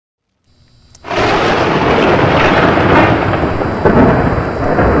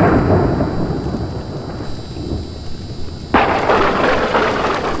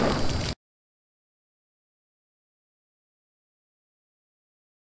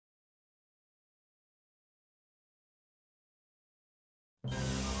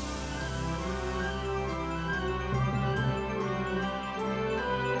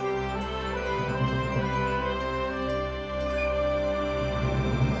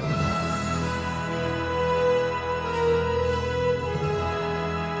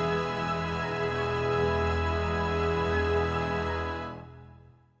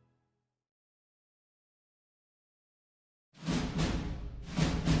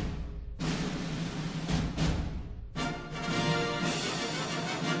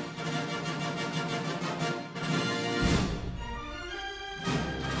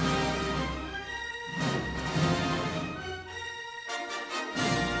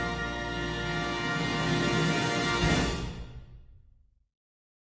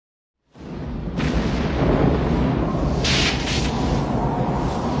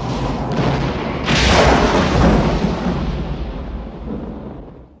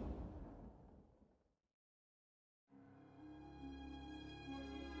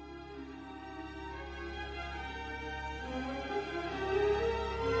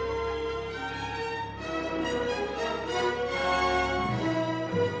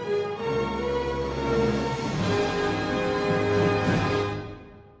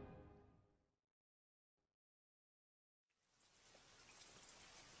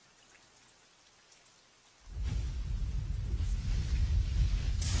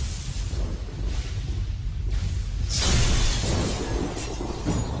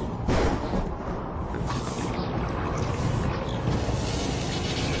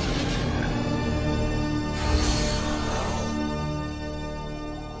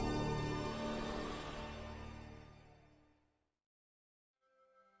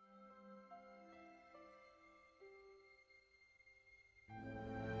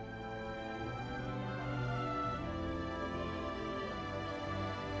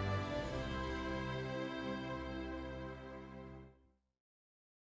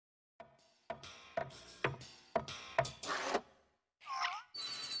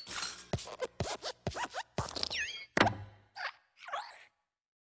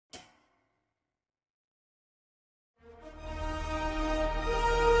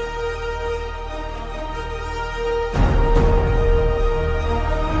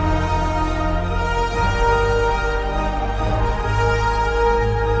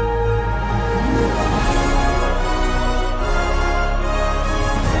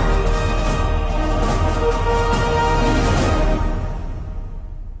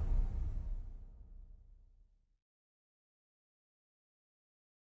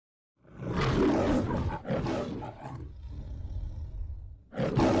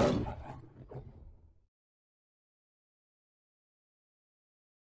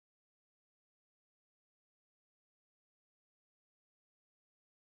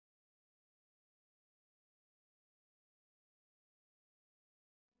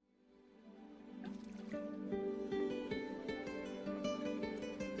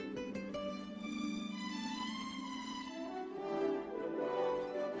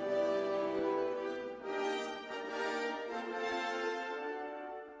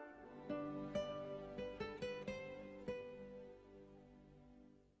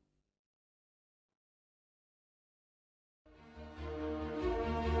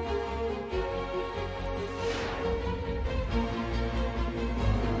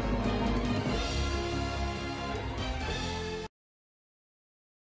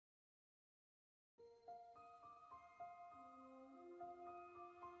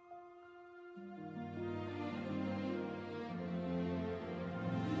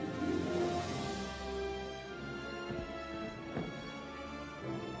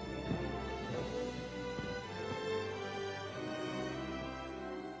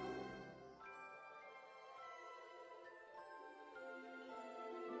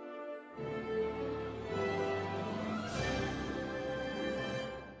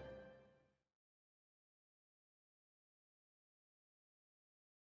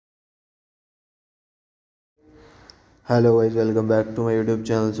Hello guys, welcome back to my YouTube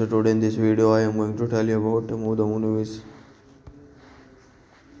channel. So today in this video I am going to tell you about the movie is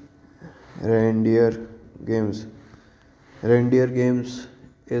Reindeer Games. Reindeer Games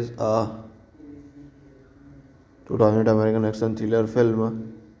is a 2000 American action thriller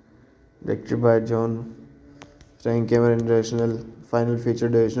film directed by John starring Cameron International. Final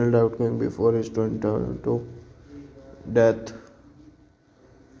featured additional outgoing before his 2022 death.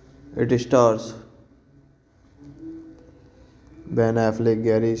 It stars Ben Affleck,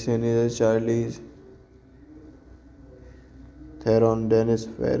 Gary Sinise, Charlie Theron, Dennis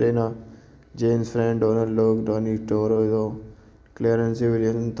Farina, Jane's friend Donald Logue, Donnie Toro, Clarence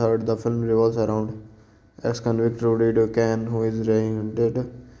Williamson III. The film revolves around ex-convict Rudy Ducan, who is rendered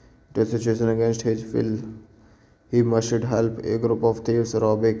to a situation against his will. He must help a group of thieves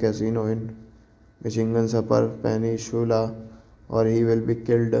rob a casino in Michigan's Upper Peninsula, or he will be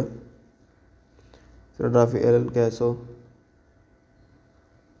killed. Cinematography El Caso.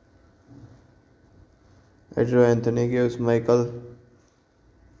 Editor Anthony gives Michael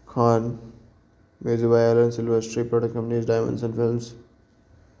Khan. Music by Alan Silvestri. Production company is Dimension Films.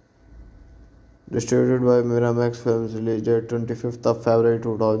 Distributed by Miramax Films. Release date 25th of February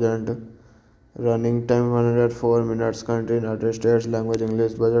 2000. Running time 104 minutes. Country United States. Language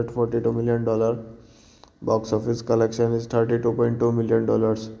English. Budget $42 million. Box office collection is $32.2 million.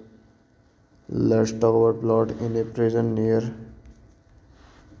 Let's talk about plot. In a prison near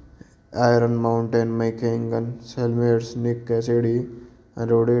Iron Mountain, Michigan, cellmates Nick Cassidy and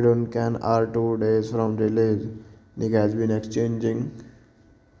Rudy Duncan are 2 days from release. Nick has been exchanging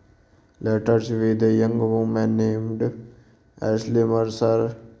letters with a young woman named Ashley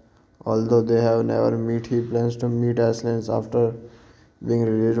Mercer. Although they have never met, he plans to meet Ashley after being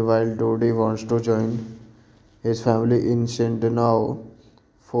released, while Rudy wants to join his family in Shenandoah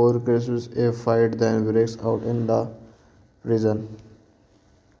for Christmas. A fight then breaks out in the prison.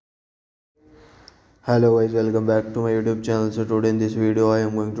 Hello guys, welcome back to my YouTube channel. So today in this video I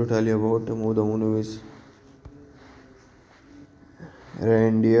am going to tell you about the movie is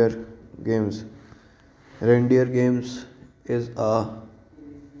Reindeer Games. Reindeer Games is a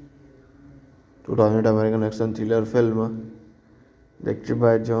 2000 American action thriller film directed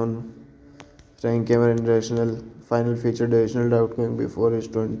by John starring Cameron International. Final featured additional outgoing before his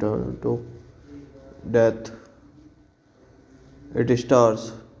 2022 death. It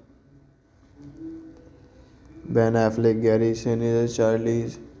stars Ben Affleck, Gary Sinise, Charlie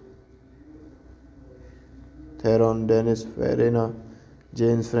Theron, Dennis Farina,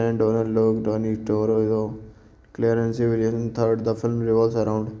 Jane's friend Donald Logue, Donnie Toro, Clarence Williamson III. The film revolves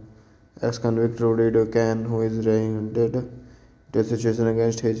around ex-convict Rudy Ducan, who is rendered to a situation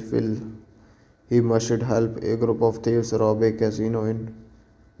against his will. He must help a group of thieves rob a casino in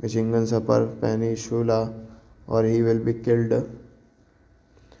Michigan's Upper Peninsula, or he will be killed.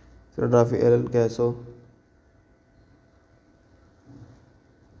 Cinematography El Caso.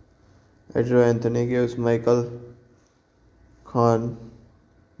 Editor Anthony gives Michael Khan.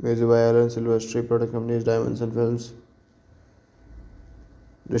 Music by Alan Silvestri. Production company is Dimension Films.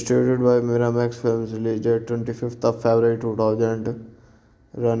 Distributed by Miramax Films. Release date 25th of February 2000.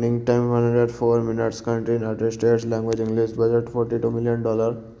 Running time 104 minutes. Country United States. Language English. Budget $42 million.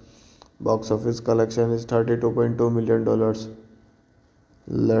 Box office collection is $32.2 million.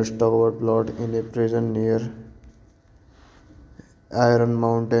 Let's talk about plot. In a prison near Iron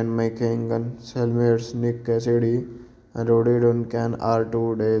Mountain, Michigan, cellmates Nick Cassidy and Rudy Duncan are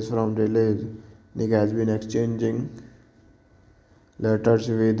 2 days from release. Nick has been exchanging letters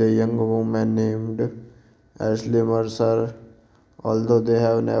with a young woman named Ashley Mercer. Although they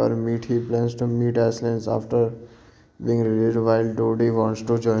have never met, he plans to meet Ashley after being released, while Rudy wants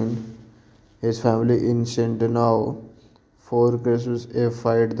to join his family in Shenandoah for Christmas. A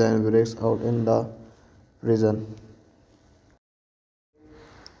fight then breaks out in the prison.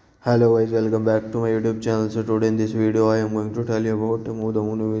 Hello guys, welcome back to my YouTube channel. So today in this video I am going to tell you about the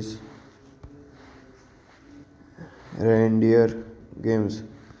movie is Reindeer Games.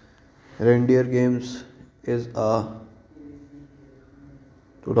 Reindeer Games is a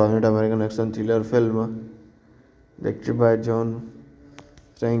 2000 American action thriller film directed by John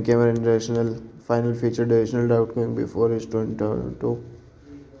Frank Cameron International final featured additional doubt coming before his 2022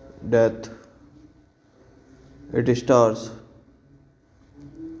 death. It stars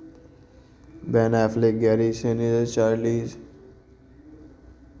Ben Affleck, Gary Sinise, Charlize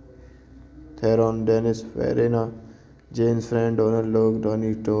Theron, Dennis Farina, James Friend, Donald Logue,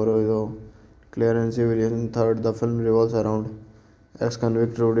 Tony Toro, Clarence Williamson III. The film revolves around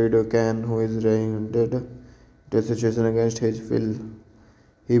ex-convict Rudy Ducan, who is rendered to a situation against his will.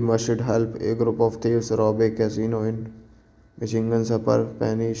 He must help a group of thieves rob a casino in Michigan's Upper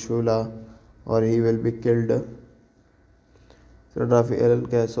Peninsula, or he will be killed. Cinematography Ellen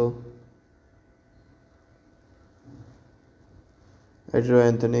Casso, editor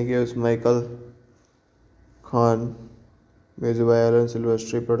Anthony Gibbs, Michael Khan, music by Alan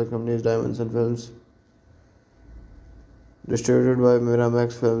Silvestri, production company Dimension Films, distributed by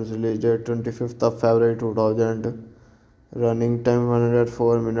Miramax Films, release date 25th of February 2000, running time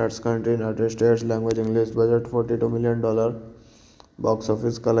 104 minutes, country United States, language English, budget $42 million, box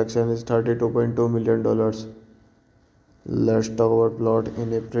office collection is $32.2 million. Let's talk about plot.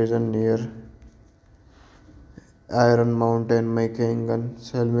 In a prison near Iron Mountain, Michigan,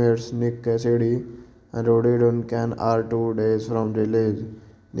 cellmates Nick Cassidy and Roddy Duncan are 2 days from release.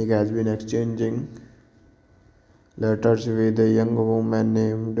 Nick has been exchanging letters with a young woman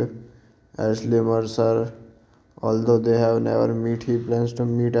named Ashley Mercer. Although they have never met, he plans to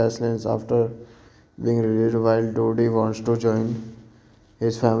meet Ashley after being released, while Dodie wants to join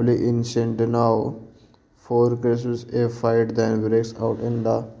his family in Shenandoah for Christmas. A fight then breaks out in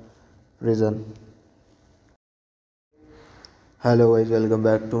the prison. Hello guys, welcome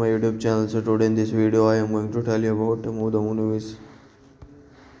back to my YouTube channel. So today in this video I am going to tell you about the movie is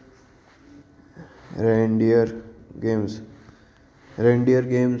Reindeer Games. Reindeer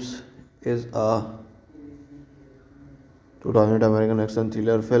Games is a 2000 American action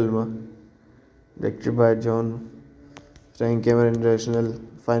thriller film directed by John Frank Cameron International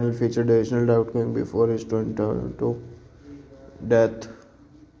final featured additional doubt coming before his 2022 death.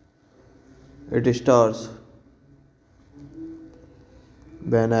 It stars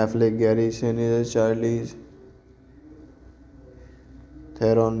Ben Affleck, Gary Sinise, Charlize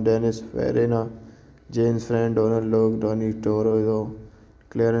Theron, Dennis Farina, James Friend, Donald Logue, Tony Toro,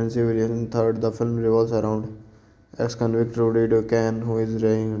 Clarence Williamson III. The film revolves around ex-convict Rudy Ducan, who is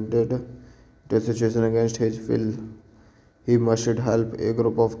rendered to a situation against his will. He must help a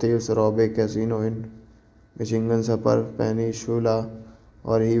group of thieves rob a casino in Michigan's Upper Peninsula,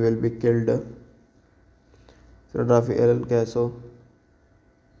 or he will be killed. Cinematography Ellen Casso,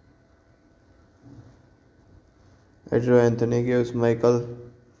 editor Anthony Gibbs, Michael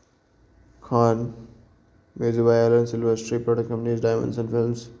Khan, music by Alan Silvestri, production company Dimension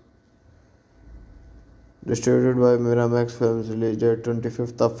Films, distributed by Miramax Films, release date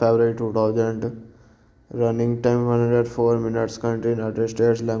 25th of February 2000, running time 104 minutes, country United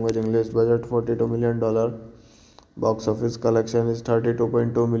States, language English, budget $42 million, box office collection is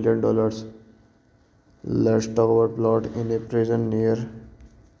 $32.2 million. Let's talk about plot. In a prison near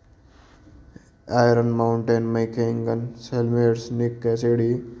Iron Mountain, Michigan, cellmates Nick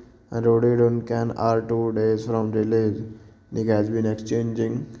Cassidy and Roddy Duncan are 2 days from release. Nick has been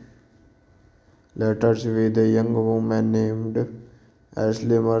exchanging letters with a young woman named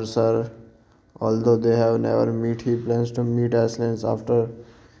Ashley Mercer. Although they have never met, he plans to meet Ashley after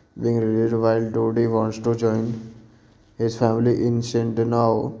being released, while Dodie wants to join his family in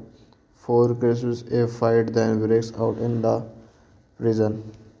Shenandoah for Christmas. A fight then breaks out in the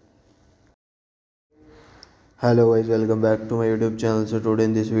prison. Hello guys, welcome back to my YouTube channel. So today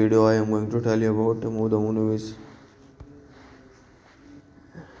in this video I am going to tell you about the movie is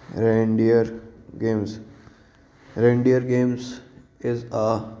Reindeer Games. Reindeer Games is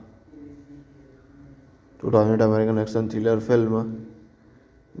a 2000 American action thriller film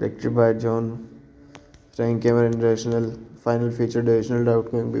directed by John Frank Cameron International final featured additional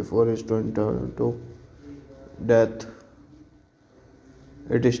doubt coming before his 2022 death.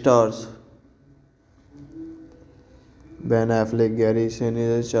 It stars Ben Affleck, Gary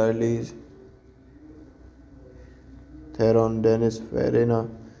Sinise, Charlize Theron, Dennis Farina,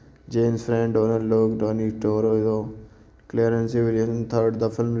 James Friend, Donald Logue, Tony Toro, Clarence Williamson III. The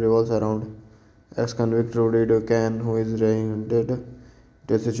film revolves around ex-convict Rudy Ducan, who is rendered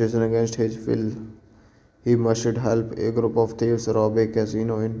to a situation against his will. He must help a group of thieves rob a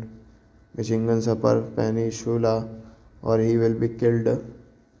casino in Michigan's Upper Peninsula, or he will be killed.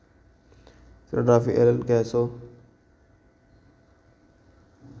 Cinematography Ellen Casso,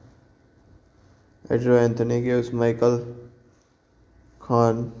 editor Anthony Gibbs, Michael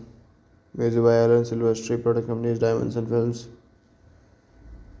Khan, music by Alan Silvestri, production company Dimension Films,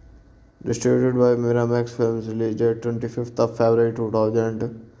 Distributed by Miramax Films, released date 25th of February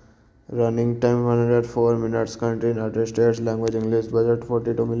 2000. Running time 104 minutes. Country United States. Language English. Budget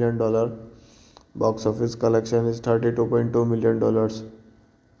 $42 million. Box office collection is $32.2 million.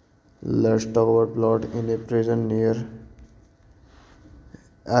 Let's talk about plot. In a prison near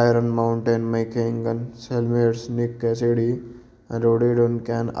Iron Mountain, Michigan, cellmates Nick Cassidy and Roddy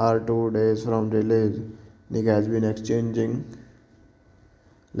Duncan are 2 days from release. Nick has been exchanging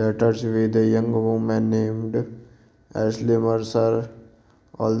letters with a young woman named Ashley Mercer.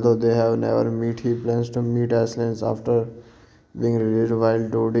 Although they have never met, he plans to meet Ashley after being released while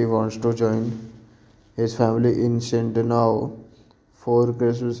Dodie wants to join his family in Shenandoah. For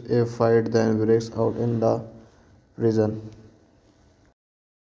Christmas, a fight then breaks out in the prison.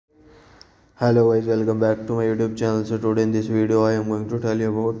 Hello guys, welcome back to my YouTube channel. So today in this video I am going to tell you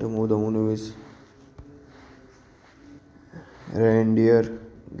about the movie is Reindeer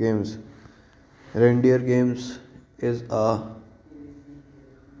Games. Reindeer Games is a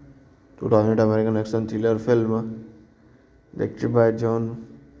 2000 American action thriller film directed by John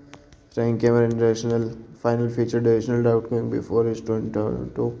Frank Cameron. International final feature additional outcome before his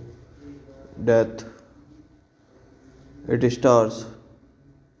 2022 death. It stars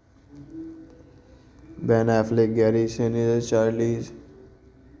Ben Affleck, Gary Sinise, Charlize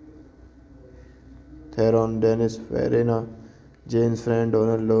Theron, Dennis Farina, James Friend,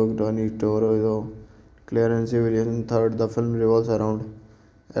 Donald Logue, Tony Toro, Clarence Williams III. The film revolves around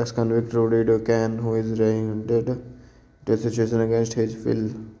ex-convict Rudy Duncan, who is rendered to a situation against his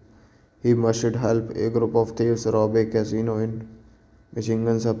will. He must help a group of thieves rob a casino in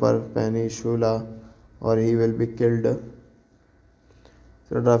Michigan's Upper Peninsula, or he will be killed.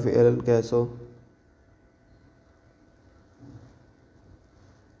 Cinematography El Caso.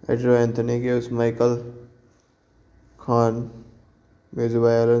 Editor Anthony Gibbs, Michael Khan. Music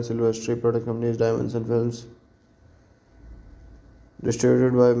by Alan Silvestri. Production company is Dimension Films.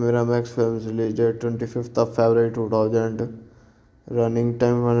 Distributed by Miramax Films. Released date 25th of February 2000. Running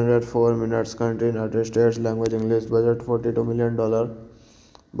time 104 minutes. Country United States. Language English. Budget $42 million.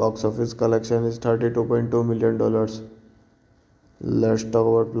 Box office collection is $32.2 million. Let's talk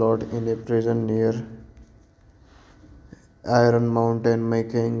about plot. In a prison near Iron Mountain,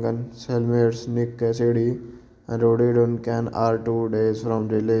 Michigan, cellmates Nick Cassidy and Roddy Duncan are 2 days from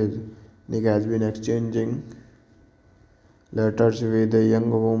release. Nick has been exchanging letters with a young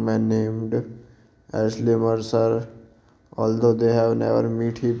woman named Ashley Mercer. Although they have never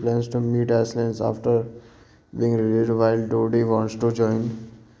met, he plans to meet Ashley after being released while Dodie wants to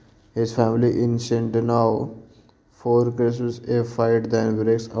join his family in Shenandoah. For Christmas, a fight then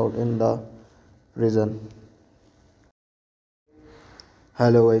breaks out in the prison.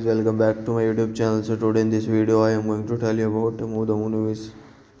 Hello guys, welcome back to my YouTube channel. So today in this video I am going to tell you about the movie is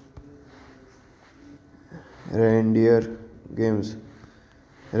Reindeer Games.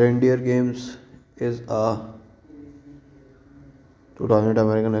 Reindeer Games is a 2000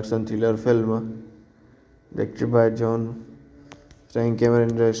 American action thriller film directed by John Frank Cameron.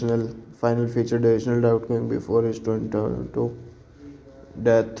 International final feature additional outcome before his 2022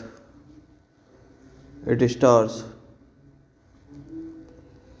 death. It stars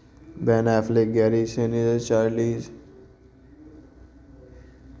Ben Affleck, Gary Sinise, Charlize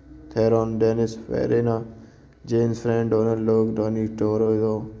Theron, Dennis Farina, James Friend, Donald Logue, Tony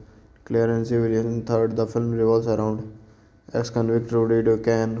Toro, Clarence Williams III. The film revolves around ex-convict Rudy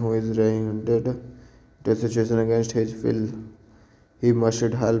Duncan, who is rendered to a situation against his will. He must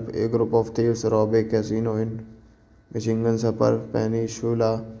help a group of thieves rob a casino in Michigan's Upper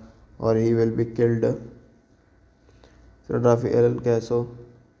Peninsula, or he will be killed. Cinematography El Caso.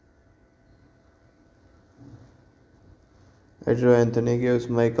 Editor Anthony Gibbs,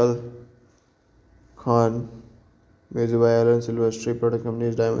 Michael Khan. Music by Alan Silvestri. Production company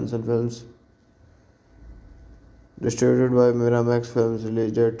is Dimension Films. Distributed by Miramax Films.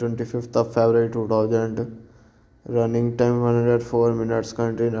 Released date 25th of February 2000. Running time 104 minutes.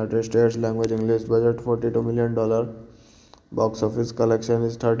 Country United States. Language English. Budget $42 million. Box office collection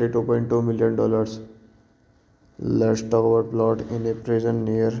is $32.2 million. Let's talk about plot. In a prison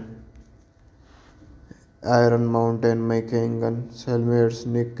near Iron Mountain, Michigan, cellmates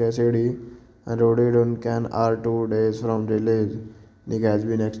Nick Cassidy and Roddy Duncan are 2 days from release. Nick has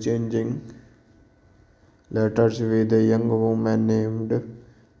been exchanging letters with a young woman named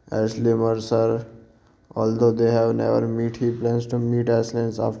Ashley Mercer. Although they have never met, he plans to meet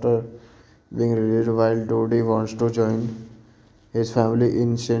Ashley after being released while Dodie wants to join his family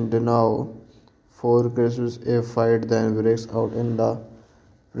in Shenandoah. For Christmas, a fight then breaks out in the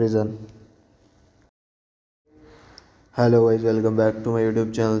prison. Hello guys, welcome back to my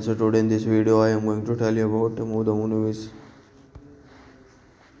YouTube channel. So today in this video I am going to tell you about the movie is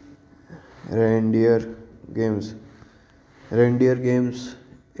Reindeer Games. Reindeer Games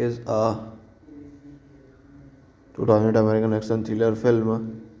is a 2000 American action thriller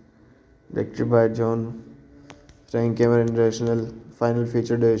film directed by John starring Cameron International. Final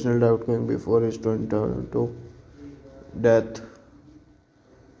featured additional outcome before his 2022 death.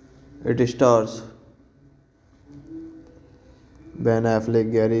 It stars Ben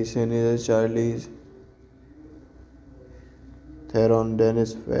Affleck, Gary Sinise, Charlie Theron,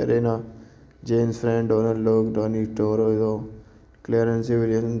 Dennis Farina, James Friend, Donald Logue, Donnie Toro, Clarence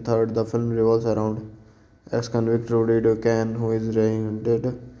Williamson. Third, the film revolves around ex-convict Rudy Ducan, who is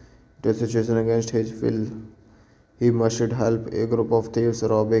rendered to a situation against his will. He must help a group of thieves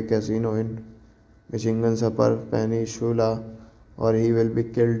rob a casino in Michigan's Upper Peninsula, or he will be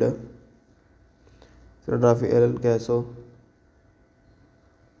killed. Cinematography El Caso.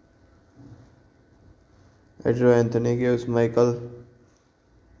 Editor Anthony gives Michael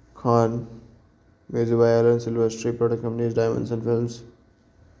Khan. Music by Alan Silvestri. Production company is Dimension Films.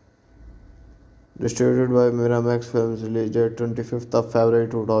 Distributed by Miramax Films. Release date 25th of February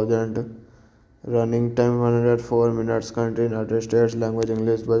 2000. Running time 104 minutes. Country United States. Language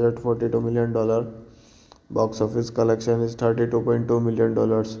English. Budget $42 million. Box office collection is $32.2 million.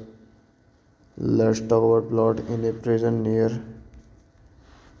 Let's talk about plot. In a prison near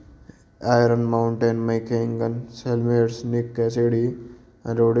Iron Mountain, Michigan, cellmates Nick Cassidy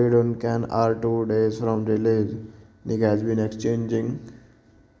and Roddy Duncan are 2 days from release. Nick has been exchanging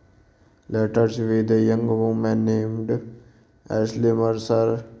letters with a young woman named Ashley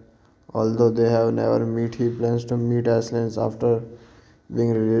Mercer. Although they have never met, he plans to meet Ashley after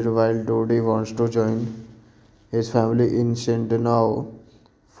being released, while Dodie wants to join his family in Shenandoah.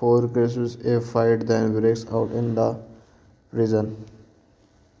 For Christmas, a fight then breaks out in the prison.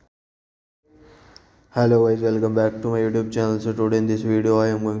 Hello guys, welcome back to my YouTube channel. So today in this video I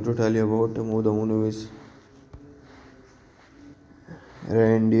am going to tell you about the movie is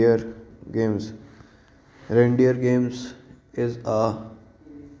Reindeer Games. Reindeer Games is a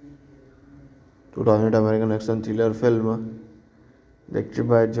 2000 American action thriller film directed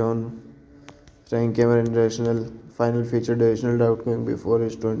by John starring Cameron International. Final featured additional outcome before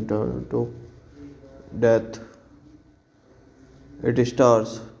his 2022 death. It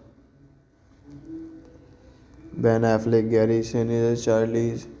stars Ben Affleck, Gary Sinise,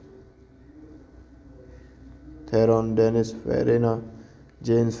 Charlie Theron, Dennis Farina,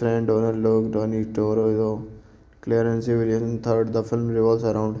 James Friend, Donald Logue, Donnie Toro, Clarence Williamson. Third, the film revolves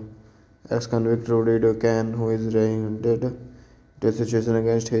around ex-convict Rudy Ducan, who is rendered to a situation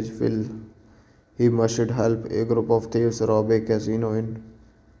against his will. He must help a group of thieves rob a casino in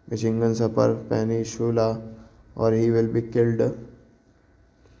Michigan's Upper Peninsula, or he will be killed.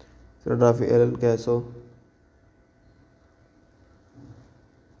 Cinematography El Caso.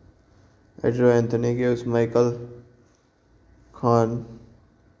 Editor Anthony gives Michael Khan.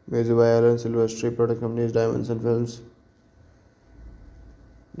 Music by Alan Silvestri. Production company is Dimension Films.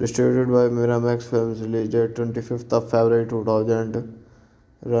 Distributed by Miramax Films. Release date 25th of February 2000.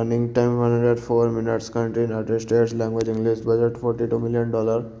 Running time 104 minutes. Country United States. Language English. Budget $42 million.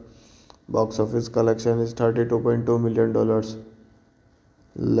 Box office collection is $32.2 million.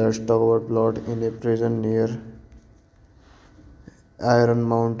 Let's talk about plot. In a prison near Iron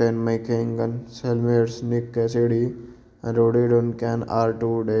Mountain, Michigan, cellmates Nick Cassidy and Roddy Duncan are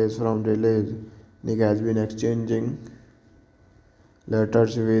 2 days from release. Nick has been exchanging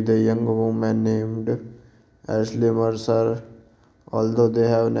letters with a young woman named Ashley Mercer. Although they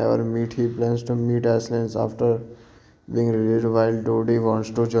have never met, he plans to meet Ashley after being released, while Dodie wants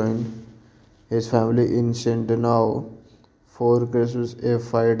to join his family in Shenandoah. For Christmas, a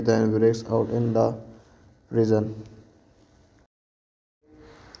fight then breaks out in the prison.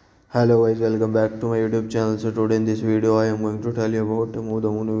 Hello guys, welcome back to my YouTube channel. So today in this video I am going to tell you about the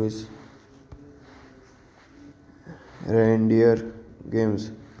movie is Reindeer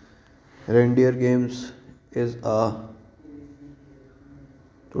Games. Reindeer Games is a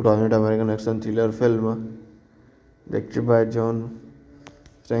 2000 American action thriller film directed by John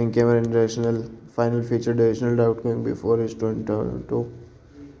starring Cameron International. Final featured additional outcome before his 2022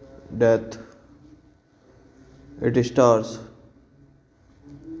 death. It stars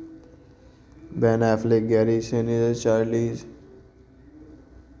Ben Affleck, Gary Sinise, Charlie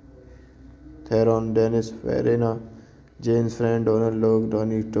Theron, Dennis Farina, James Friend, Donald Logue,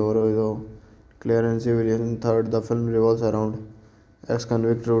 Donnie Toro, Clarence Williamson. Third, the film revolves around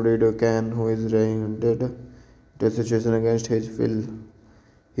ex-convict Rudy Ducan, who is rendered to a situation against his will.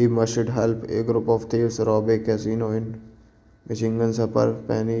 He must help a group of thieves rob a casino in Michigan's Upper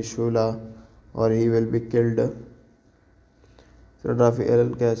Peninsula or he will be killed. Cinematography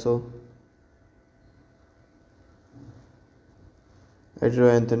Ellen Casso, editor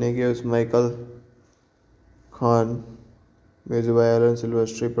Anthony Gibbs, Michael Khan, music by Alan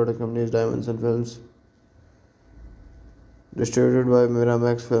Silvestri, production company is Dimension Films, distributed by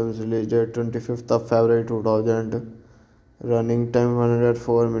Miramax Films, release date 25th of February 2000, running time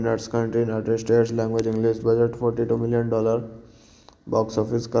 104 minutes, country United States, language English, budget $42 million, box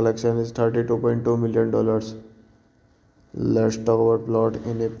office collection is $32.2 million. Let's talk about plot.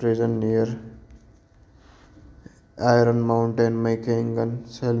 In a prison near Iron Mountain, Michigan,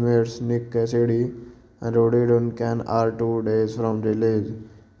 cellmates Nick Cassidy and Roddy Can are 2 days from release.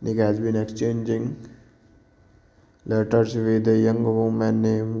 Nick has been exchanging letters with a young woman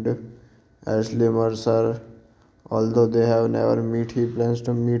named Ashley Mercer. Although they have never met, he plans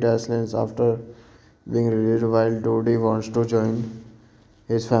to meet Ashley after being released while Dodie wants to join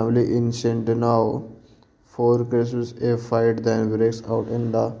his family in Shenandoah. For Christmas, a fight then breaks out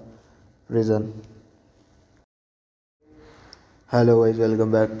in the prison. Hello guys,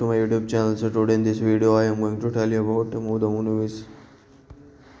 welcome back to my YouTube channel. So today in this video I am going to tell you about the movie is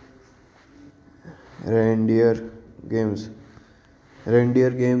Reindeer Games. Reindeer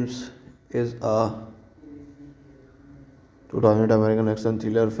Games is a 2000 American action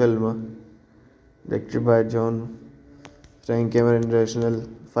thriller film directed by John Frank Cameron. International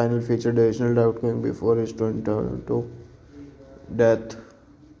final featured additional outgoing before his 2022 death.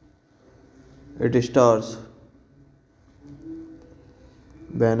 It stars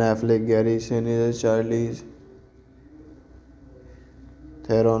Ben Affleck, Gary Sinise, Charlize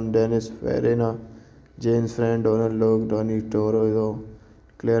Theron, Dennis Farina, James Friend, Donald Logue, Donnie Toro,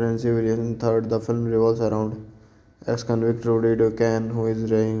 Clarence Williamson III. The film revolves around ex-convict Rudy Ducan, who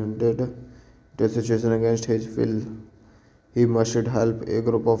is rendered to a situation against his will. He must help a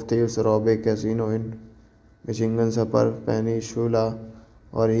group of thieves rob a casino in Michigan's Upper Peninsula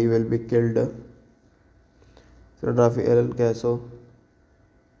or he will be killed. Cinematography Ellen Casso,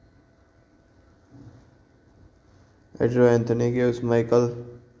 editor Anthony Gibbs, Michael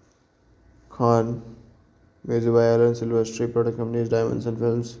Khan, music by Alan Silvestri, production company is Dimension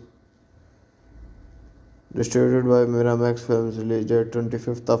Films, distributed by Miramax Films, release date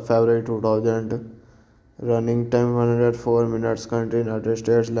 25th of February 2000, running time 104 minutes, country United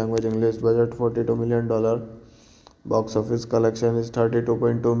States, language English, budget $42 million, box office collection is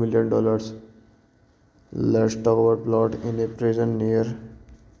 $32.2 million. Let's talk about plot. In a prison near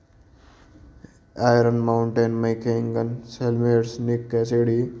Iron Mountain, Michigan, cellmates Nick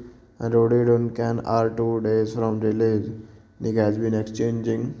Cassidy and Roddy Duncan are 2 days from release. Nick has been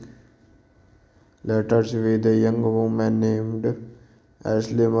exchanging letters with a young woman named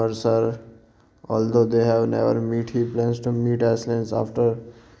Ashley Mercer. Although they have never met, he plans to meet Ashley after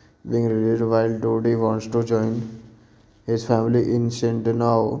being released while Dodie wants to join his family in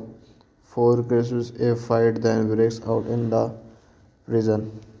Shenandoah. For Christmas, a fight then breaks out in the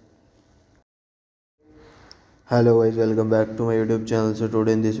prison. Hello guys, welcome back to my YouTube channel. So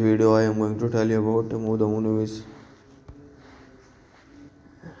today in this video I am going to tell you about the movie is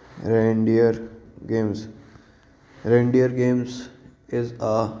Reindeer Games. Reindeer Games is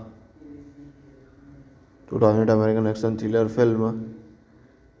a 2000 American action thriller film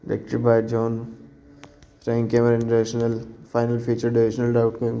directed by John Frank Cameron. International final featured additional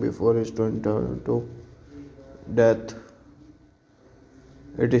outgoing before his 2022 death.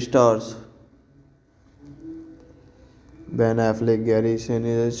 It stars Ben Affleck, Gary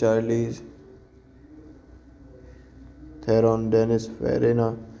Sinise, Charlize Theron, Dennis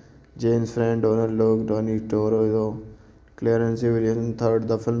Farina, James Friend, Donald Logue, Donnie Toro, Clarence Williamson III.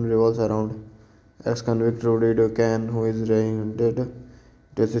 The film revolves around ex-convict Rudy Ducan, who is rendered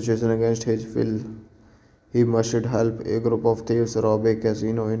to a situation against his will. He must help a group of thieves rob a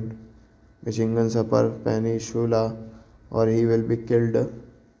casino in Michigan's Upper Peninsula or he will be killed.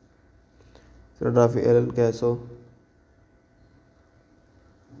 Cinematography Ellen Casso,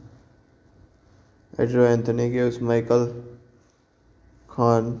 editor Anthony Gibbs, Michael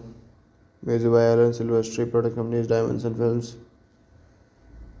Khan, music by Alan Silvestri, production company is Dimension Films,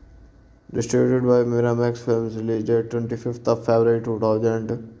 distributed by Miramax Films, release date 25th of February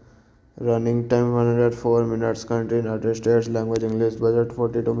 2000, running time 104 minutes, country United States, language English, budget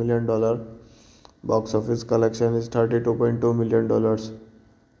 $42 million, box office collection is $32.2 million.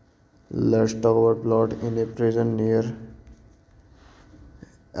 Let's talk about plot. In a prison near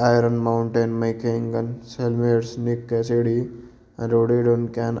Iron Mountain, Michigan, cellmates Nick Cassidy and Roddy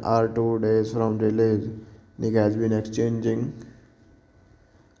Duncan are 2 days from release. Nick has been exchanging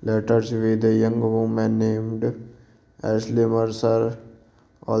letters with a young woman named Ashley Mercer.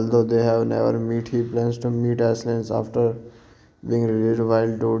 Although they have never met, he plans to meet Ashley after being released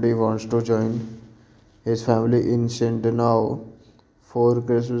while Dodie wants to join his family in Shenandoah for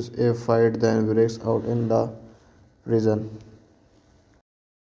Christmas. A fight then breaks out in the prison.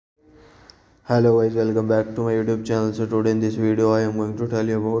 Hello guys, welcome back to my YouTube channel. So today in this video I am going to tell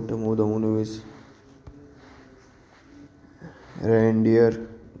you about the movie is Reindeer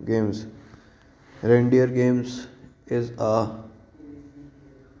Games. Reindeer Games is a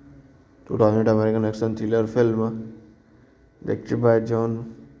 2000 American action thriller film directed by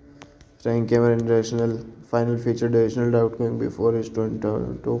John Frank Cameron. Rational final featured additional outgoing before his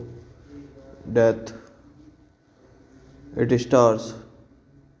 2022 death. It stars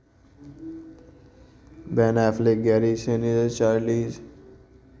Ben Affleck, Gary Sinise, Charlie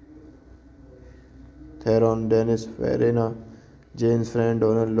Theron, Dennis Farina, James Friend,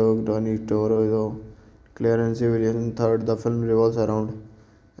 Donald Logue, Donnie Toro, Clarence Williamson. Third, the film revolves around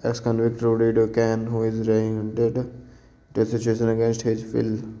ex-convict Rudy Ducan, who is rendered to a situation against his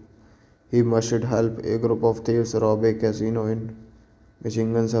will. He must help a group of thieves rob a casino in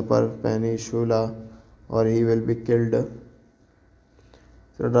Michigan's Upper Peninsula, or he will be killed.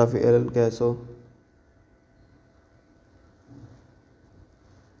 Cinematography El Caso.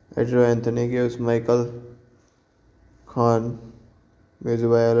 Editor Anthony gives Michael Khan. Music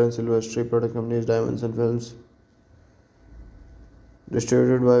by Alan Silvestri. Production company is Dimension Films.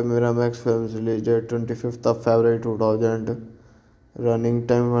 Distributed by Miramax Films. Release date 25th of February 2000. Running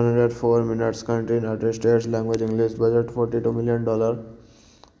time 104 minutes. Country United States. Language English. Budget $42 million.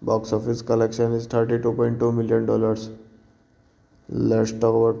 Box office collection is $32.2 million. Let's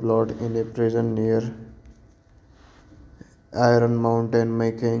talk about plot. In a prison near Iron Mountain,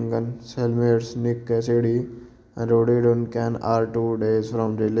 Michigan, cellmates Nick Cassidy and Roddy Duncan are 2 days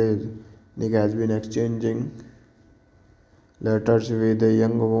from release. Nick has been exchanging letters with a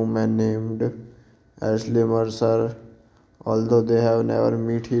young woman named Ashley Mercer. Although they have never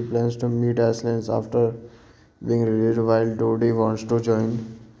met, he plans to meet Ashley after being released while Dodie wants to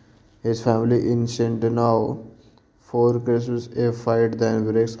join his family in Shenandoah for Christmas. A fight then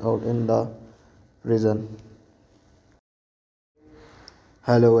breaks out in the prison.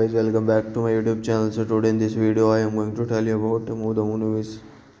 Hello guys, welcome back to my YouTube channel. So today in this video I am going to tell you about the movie is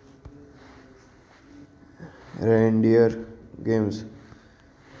Reindeer Games.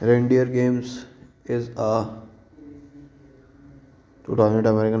 Reindeer Games is a 2000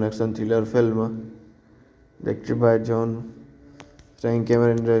 American action thriller film directed by John Frank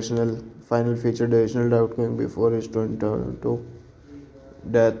Cameron. Rational final featured additional outgoing before his 2022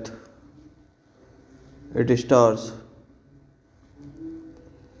 death. It stars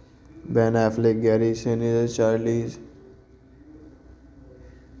Ben Affleck, Gary Sinise, Charlie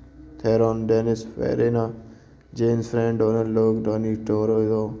Theron, Dennis Farina, James Friend, Donald Logue, Donnie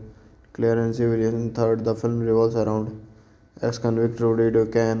Toro, Clarence Williamson. Third, the film revolves around ex-convict Rudy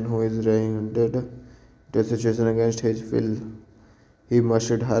Ducan, who is rendered to a situation against his will. He must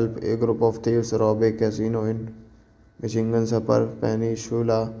help a group of thieves rob a casino in Michigan's Upper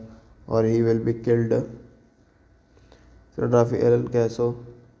Peninsula, or he will be killed. Cinematography El Caso.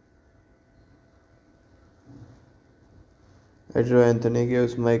 Editor Anthony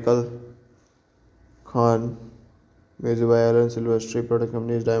gives Michael Khan. Music by Alan Silvestri. Production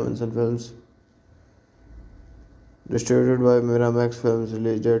company is Dimension Films. Distributed by Miramax Films.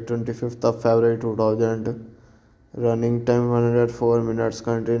 Release date 25th of February 2000. Running time 104 minutes.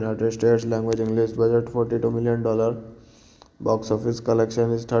 Country United States. Language English. Budget $42 million. Box office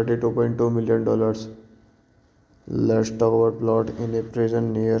collection is $32.2 million. Let's talk about plot. In a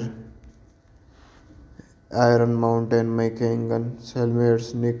prison near Iron Mountain, Michigan,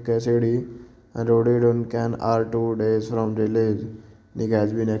 cellmates Nick Cassidy and Roddy Duncan are 2 days from release. Nick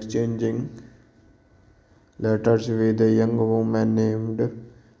has been exchanging letters with a young woman named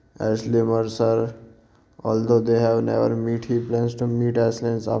Ashley Mercer. Although they have never met, he plans to meet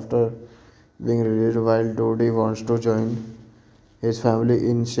Ashley after being released while Dodie wants to join his family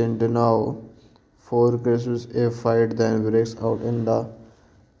in Shenandoah for Christmas. A fight then breaks out in the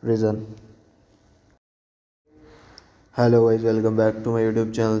prison. Hello guys, welcome back to my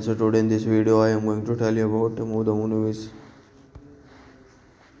YouTube channel. So today in this video I am going to tell you about the movie is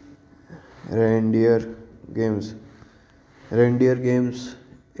Reindeer Games. Reindeer Games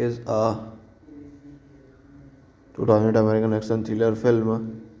is a 2000 American action thriller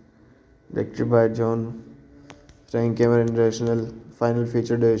film directed by John Frank Cameron. Rational final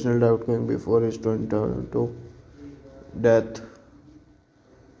featured additional outgoing before his 2022 death.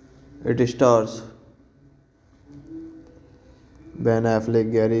 It stars Ben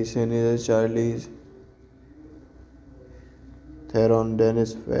Affleck, Gary Sinise, Charlie Theron,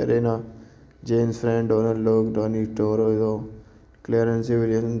 Dennis Farina, Jane's friend Donald Logue, Donnie Toro, Clarence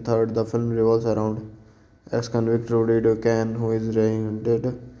Williamson III. The film revolves around ex-convict Rudy Ducan, who is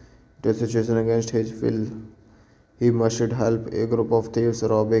rendered to a situation against his will. He must help a group of thieves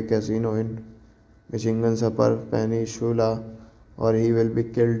rob a casino in Michigan's Upper Peninsula, or he will be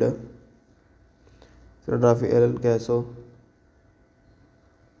killed. Cinematography Ellen Casso,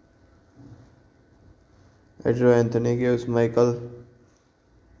 editor Anthony Gibbs, Michael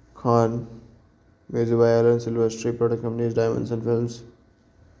Khan, music by Alan Silvestri, production company is Dimension Films,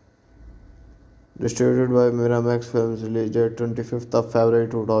 distributed by Miramax Films, release date 25th of February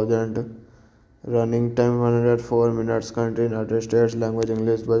 2000, running time 104 minutes, country United States, language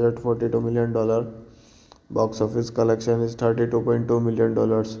English, budget $42 million, box office collection is $32.2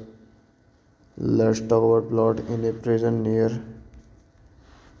 million. Let's talk about plot. In a prison near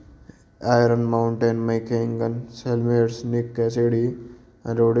Iron Mountain, Michigan, cellmates Nick Cassidy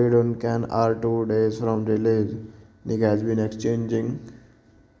and Roddy Duncan are 2 days from release. Nick has been exchanging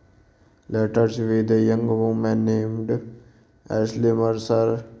letters with a young woman named Ashley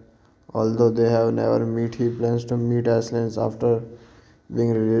Mercer. Although they have never met, he plans to meet Ashley after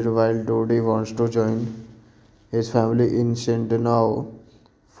being released, while Dodie wants to join his family in Shenandoah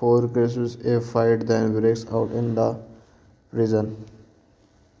for Christmas. A fight then breaks out in the prison.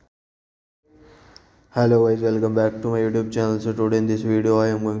 Hello guys, welcome back to my YouTube channel. So today in this video I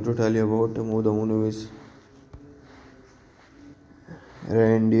am going to tell you about the movie is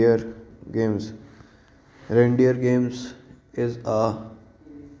Reindeer Games. Reindeer Games is a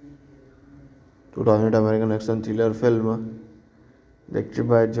 2000 American action thriller film directed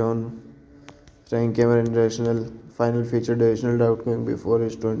by John starring Cameron International. Final feature additional outcome before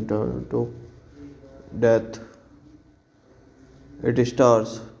his 2022 death. It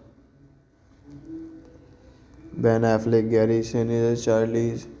stars Ben Affleck, Gary Sinise,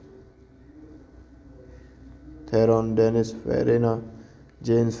 Charlie Theron, Dennis Farina,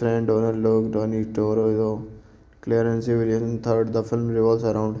 Jane's friend Donald Logue, Donnie Toro, Clarence Williamson III. The film revolves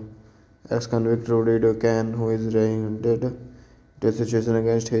around ex-convict Rudy Ducan, who is rendered to a situation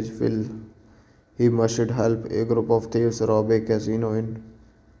against his will. He must help a group of thieves rob a casino in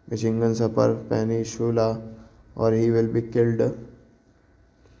Michigan's Upper Peninsula, or he will be killed.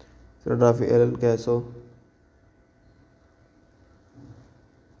 Cinematography Ellen Casso,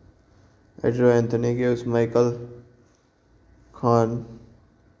 editor Anthony Gibbs, Michael Khan,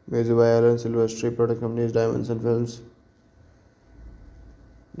 music by Alan Silvestri, production company is Dimension Films,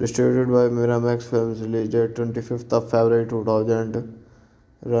 distributed by Miramax Films, release date 25th of February 2000,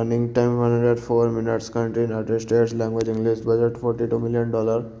 running time 104 minutes, country United States, language English, budget $42 million,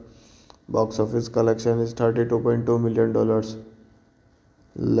 box office collection is $32.2 million.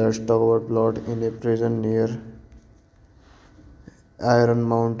 Let's talk about plot. In a prison near Iron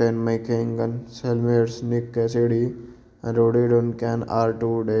Mountain, Michigan, cellmates Nick Cassidy and Roddy Duncan are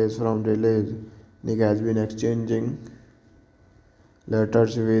 2 days from release. Nick has been exchanging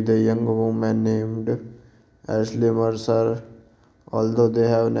letters with a young woman named Ashley Mercer. Although they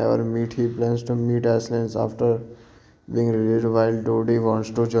have never met, he plans to meet Ashley after being released, while Dodie wants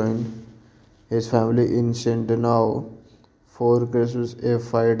to join his family in Shenandoah for Christmas. A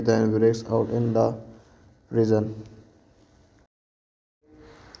fight then breaks out in the prison.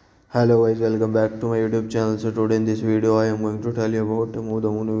 Hello guys, welcome back to my YouTube channel. So today in this video I am going to tell you about the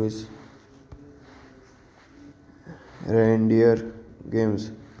movie is Reindeer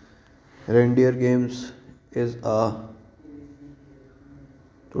Games. Reindeer Games is a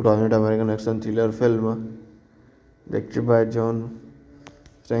 2000 American action thriller film directed by John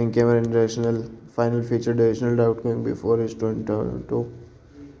starring Cameron International. Final feature additional outcome before his 2022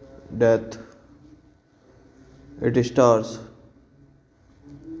 death. It stars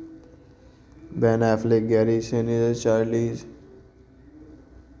Ben Affleck, Gary Sinise, Charlie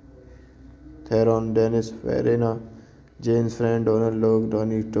Theron, Dennis Farina, Jane's friend Donald Logue,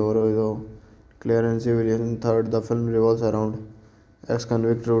 Donnie Toro, Clarence Williamson III. The film revolves around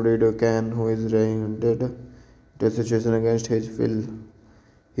ex-convict Rudy Ducan, who is rendered to a situation against his will.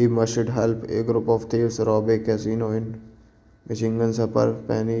 He must help a group of thieves rob a casino in Michigan's Upper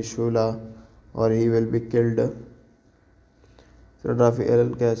Peninsula, or he will be killed. Cinematography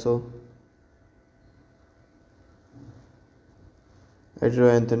Ellen Casso, editor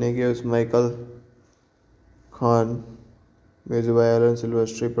Anthony Gibbs, Michael Khan, music by Alan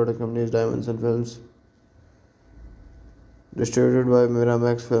Silvestri, production company is Dimension Films, distributed by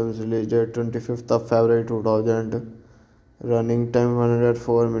Miramax Films, release date 25th of February 2000, running time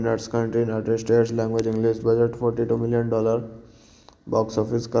 104 minutes, country United States, language English, budget $42 million, Box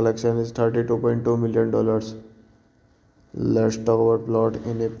office collection is $32.2 million. Let's talk about plot.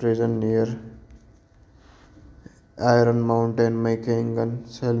 In a prison near Iron Mountain, Michigan,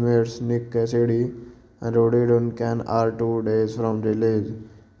 cellmates Nick Cassidy and Rhododendron Can are 2 days from release.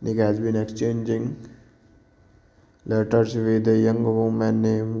 Nick has been exchanging letters with a young woman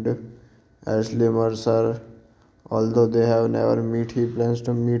named Ashley Mercer. Although they have never met, he plans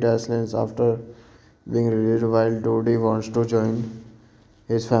to meet Ashley after being released while Dodie wants to join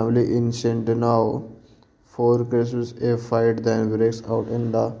his family in Shenandoah. For Christmas, a fight then breaks out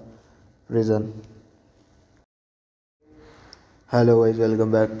in the prison. Hello guys,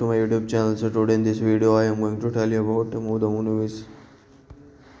 welcome back to my YouTube channel. So today in this video I am going to tell you about the movie is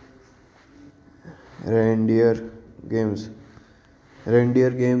Reindeer Games. Reindeer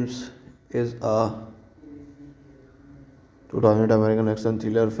Games is a 2000 American action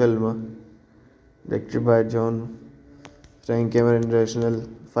thriller film directed by John Frank Cameron. International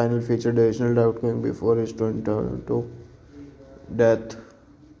final featured additional outgoing before his 2022 death.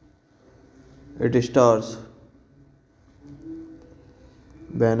 It stars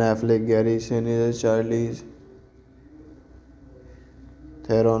Ben Affleck, Gary Sinise, Charlie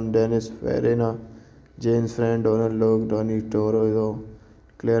Theron, Dennis Farina, James Friend, Donald Logue, Donnie Toro,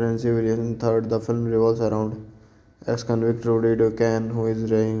 Clarence Williamson III. The film revolves around ex-convict Rudy Ducan, who is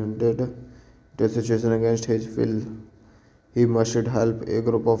rendered to a situation against his will. He must help a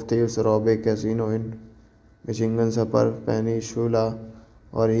group of thieves rob a casino in Michigan's Upper Peninsula,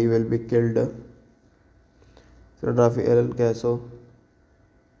 or he will be killed. Cinematography El Caso.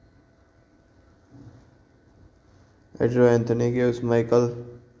 Editor Anthony gives Michael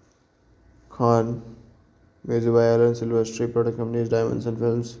Khan. Music by Alan Silvestri. Production company is Dimension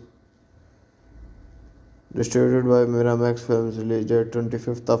Films. Distributed by Miramax Films. Release date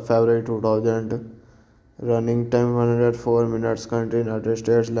 25th of February 2000. Running time 104 minutes. Country United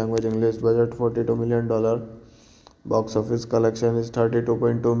States. Language English. Budget $42 million. Box office collection is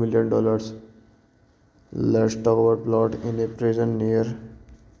 $32.2 million. Let's talk about plot. In a prison near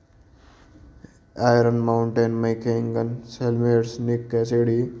Iron Mountain, Michigan, cellmates Nick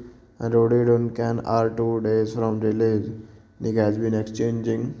Cassidy and Rhododendron Can are 2 days from release. Nick has been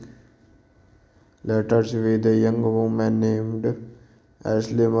exchanging letters with a young woman named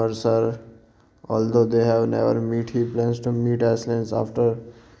Ashley Mercer. Although they have never met, he plans to meet Ashley after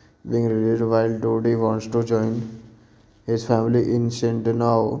being released while Dodie wants to join his family in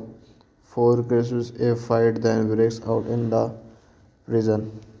Shenandoah. For Christmas, a fight then breaks out in the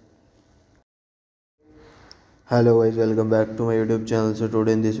prison. Hello guys, welcome back to my YouTube channel. So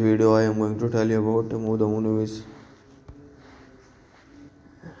today in this video I am going to tell you about the movie is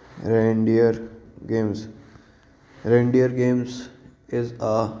Reindeer Games. Reindeer Games is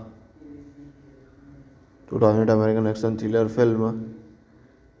a 2000 American action thriller film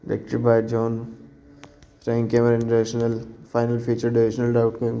directed by John Frank Cameron. International final featured additional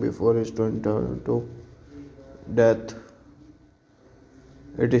outgoing before his 2022 death.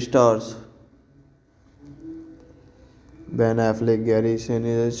 It stars Ben Affleck, Gary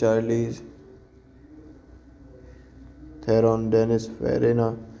Sinise, Charlie Theron, Dennis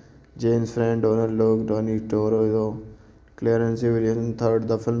Farina, James Friend, Donald Logue, Donnie Toro, Clarence Williamson III.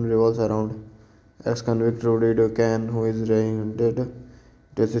 The film revolves around ex-convict Rudy Ducan, who is rendered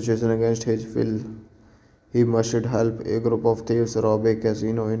to a situation against his will. He must help a group of thieves rob a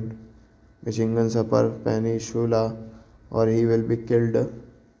casino in Michigan's Upper Peninsula, or he will be killed.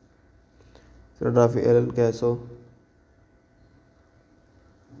 Cinematography American action thriller film directed by John Frank Cameron. International final featured additional outgoing before his 2022 death. It stars Ben Affleck, Gary Sinise, Charlie Theron, Dennis Farina, James Friend, Donald Logue, Donnie Toro, Clarence Williamson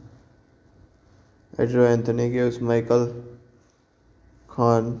III. The film revolves around ex-convict Rudy Ducan, who is rendered to a situation against his will. He must help a group of thieves rob a casino in Michigan's Upper Peninsula, or he will be killed. Cinematography El Caso. Editor Anthony gives Michael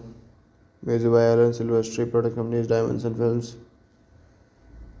Khan. Music by Alan Silvestri. Production company is Dimension Films.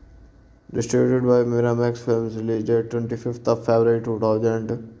 Distributed by Miramax Films. Release date 25th of February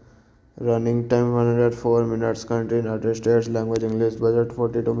 2000. Running time 104 minutes. Country United States. Language English. Budget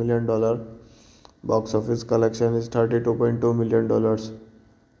 $42 million. Box office collection is $32.2 million.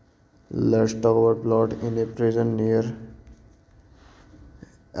 Let's talk about plot. In a prison near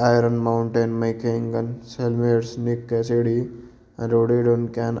Iron Mountain, Michigan, cellmates Nick Cassidy and Rhododendron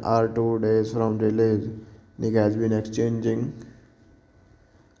Can are 2 days from release. Nick has been exchanging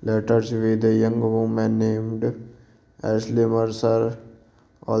letters with a young woman named Ashley Mercer.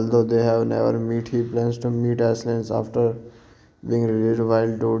 Although they have never met, he plans to meet Ashley after being released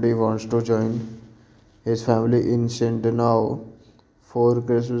while Dodie wants to join his family in Shenandoah. For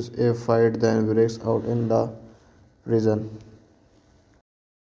Christmas, a fight then breaks out in the prison.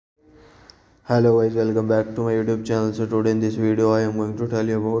 Hello guys, welcome back to my YouTube channel. So today in this video I am going to tell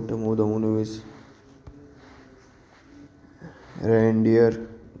you about the movie is Reindeer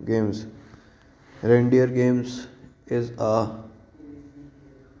Games. Reindeer Games is a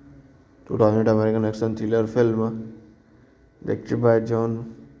 2000 American action thriller film directed by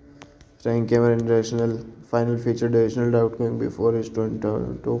John starring Cameron International. Final featured additional outgoing before his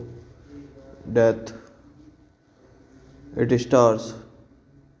 2022 death. It stars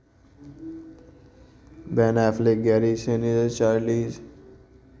Ben Affleck, Gary Sinise, Charlie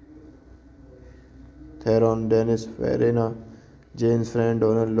Theron, Dennis Farina, Jane's friend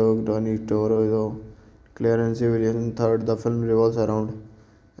Donald Logue, Donnie Toro, Clarence Williamson III. The film revolves around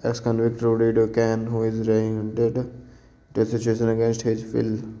ex-convict Rudy Ducan, who is rendered to a situation against his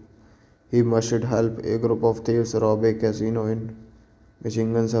will. He must help a group of thieves rob a casino in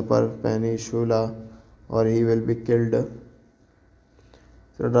Michigan's Upper Peninsula, or he will be killed.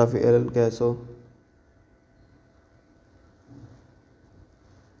 Cinematography El Caso.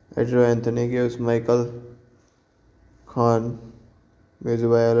 Editor Anthony gives Michael Khan. Music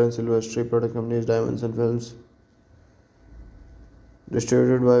by Alan Silvestri. Production company Dimension Films.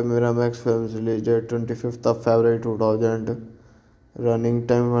 Distributed by Miramax Films. Release date 25th of February 2000. Running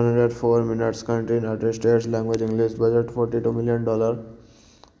time 104 minutes. Country United States. Language English. Budget $42 million.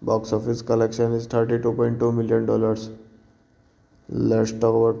 Box office collection is $32.2 million. Let's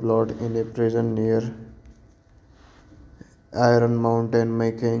talk about plot. In a prison near Iron Mountain,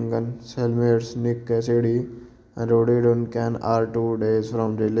 Michigan, cellmates Nick Cassidy and Roddy Duncan are 2 days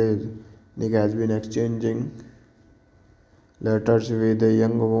from release. Nick has been exchanging letters with a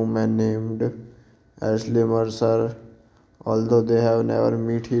young woman named Ashley Mercer. Although they have never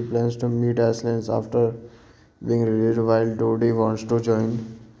met, he plans to meet Ashley after being released, while Dodie wants to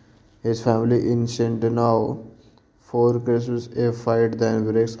join his family in Shenandoah. For Christmas, a fight then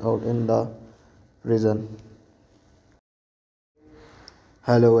breaks out in the prison.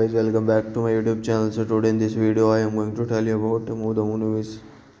 Hello guys, welcome back to my YouTube channel. So today in this video I am going to tell you about the movie is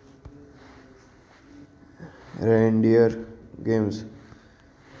Reindeer Games.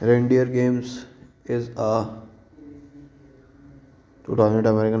 Reindeer Games is a 2000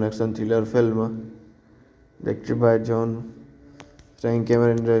 American action thriller film directed by John starring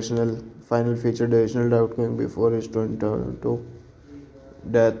Cameron International. Final featured additional outgoing before his 2022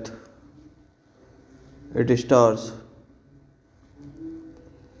 death. It stars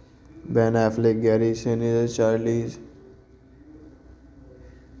Ben Affleck, Gary Sinise, Charlie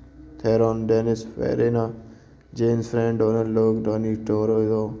Theron, Dennis Farina, Jane's friend Donald Logue, Donnie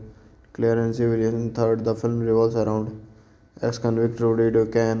Toro, Clarence Williamson III. The film revolves around ex-convict Rudy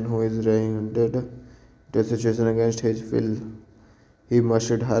Ducan, who is rendered to a situation against his will. He must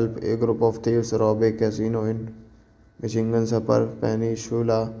help a group of thieves rob a casino in Michigan's Upper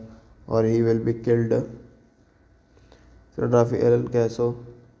Peninsula, or he will be killed. Cinematography El Caso.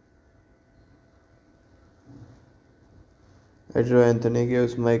 Editor Anthony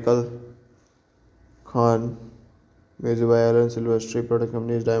gives Michael Khan. Music by Alan Silvestri. Production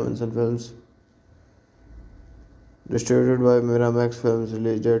company Dimension Films. Distributed by Miramax Films.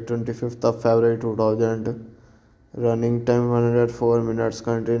 Release date 25th of February 2000. Running time 104 minutes.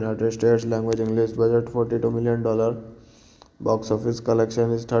 Country United States. Language English. Budget $42 million. Box office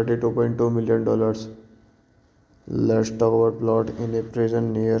collection is $32.2 million. Let's talk about plot. In a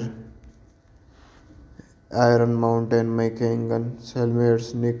prison near Iron Mountain, Michigan,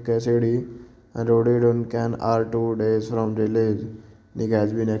 cellmates Nick Cassidy and Roddy Duncan are 2 days from release. Nick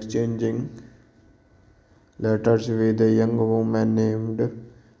has been exchanging letters with a young woman named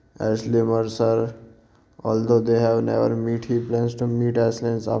Ashley Mercer. Although they have never met, he plans to meet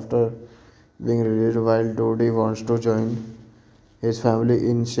Ashley after being released, while Dodie wants to join his family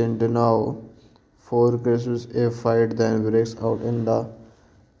in Shenandoah. For Christmas, a fight then breaks out in the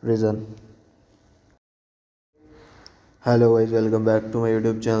prison. Hello guys, welcome back to my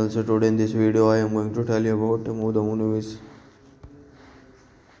YouTube channel. So today in this video I am going to tell you about the movie is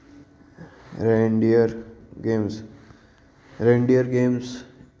Reindeer Games. Reindeer Games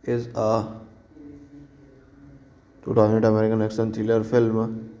is a 2000 American action thriller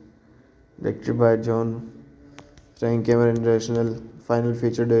film directed by John starring Cameron International. Final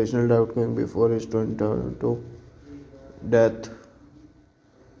featured additional outgoing before his 2022 death.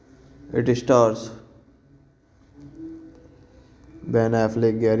 It stars Ben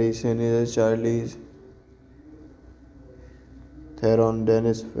Affleck, Gary Sinise, Charlie Theron,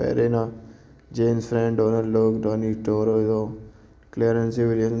 Dennis Farina, Jane's friend Donald Logue, Donnie Toro, Clarence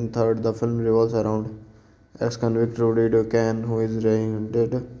Williamson III. The film revolves around ex-convict Rudy Ducan, who is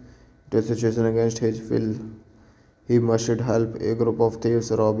rendered to a situation against his will. He must help a group of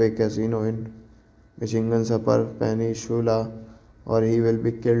thieves rob a casino in Michigan's Upper Peninsula, or he will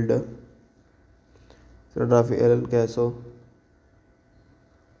be killed. Cinematography El Caso.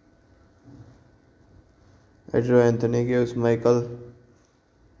 Editor Anthony gives Michael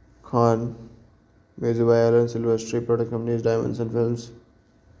Khan, music by Alan Silvestri, production company is Dimension Films,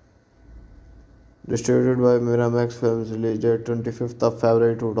 distributed by Miramax Films, release date 25th of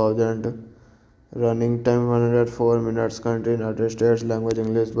February 2000, running time 104 minutes, country United States, language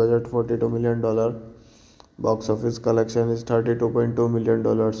English, budget $42 million, box office collection is $32.2 million.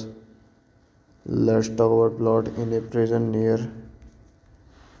 Let's talk about plot. In a prison near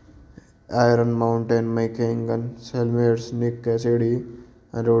Iron Mountain, Michigan, cellmates Nick Cassidy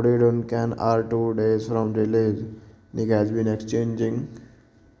and Roddy Can are 2 days from release. Nick has been exchanging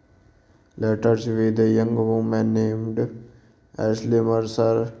letters with a young woman named Ashley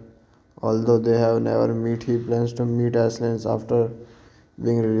Mercer. Although they have never met, he plans to meet Ashley after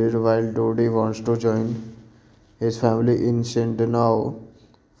being released while Dodie wants to join his family in Shenandoah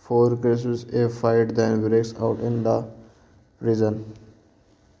for Christmas. A fight then breaks out in the prison.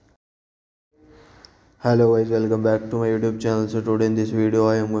 Hello guys, welcome back to my YouTube channel. So today in this video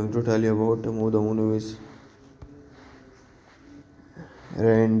I am going to tell you about the movie is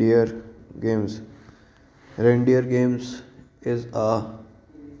Reindeer Games. Reindeer Games is a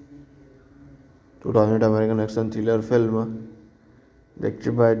 2000 American action thriller film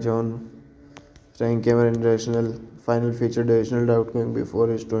directed by John Frank Cameron. International final featured additional outgoing before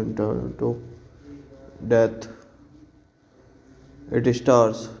his 2022 death. It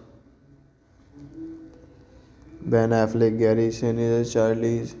stars Ben Affleck, Gary Sinise,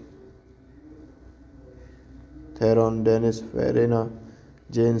 Charlize Theron, Dennis Farina,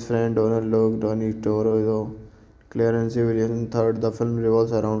 James Friend, Donald Logue, Donnie Toro, Clarence Williams III. The film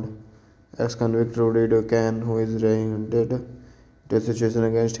revolves around ex-convict Rudy Ducan, who is reincarnated to a situation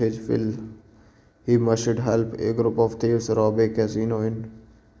against his will. He must help a group of thieves rob a casino in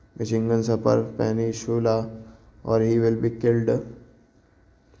Michigan's Upper Peninsula, or he will be killed.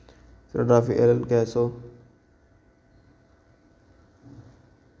 Cinematography Ellen Casso,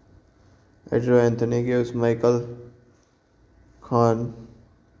 editor Anthony Gibbs, Michael Khan,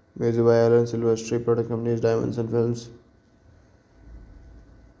 music by Alan Silvestri, production company is Dimension Films,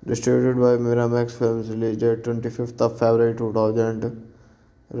 distributed by Miramax Films, release date 25th of February 2000,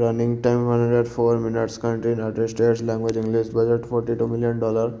 running time 104 minutes, country United States, language English, budget $42 million,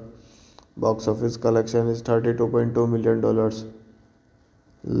 box office collection is $32.2 million.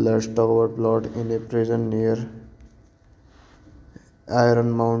 Let's talk about plot. In a prison near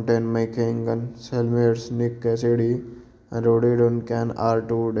Iron Mountain, Michigan, cellmates Nick Cassidy and Roddy Duncan are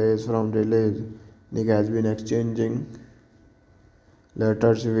 2 days from release. Nick has been exchanging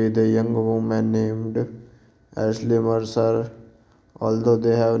letters with a young woman named Ashley Mercer. Although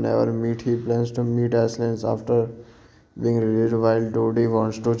they have never met, he plans to meet Ashley after being released while Dodie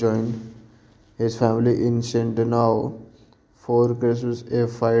wants to join his family in Shenandoah for Christmas. A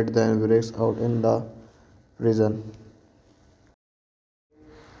fight then breaks out in the prison.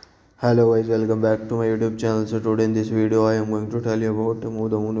 Hello guys, welcome back to my YouTube channel. So today in this video I am going to tell you about the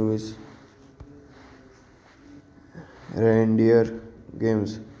movie is Reindeer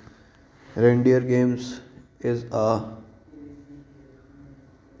Games. Reindeer Games is a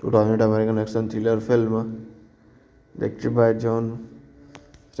 2000 American action thriller film directed by John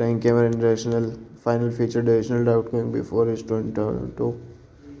Frank Cameron. International final featured additional outgoing before his 2022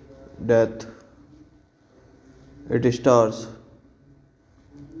 death. It stars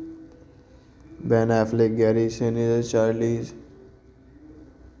Ben Affleck, Gary Sinise, Charlize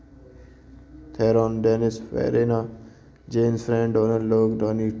Theron, Dennis Farina, James Friend, Donald Logue,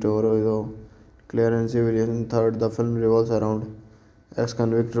 Donnie Toro, Clarence Williams III. The film revolves around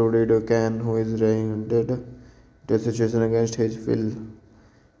ex-convict Rudy Ducan, who is reincarnated to a situation against his will.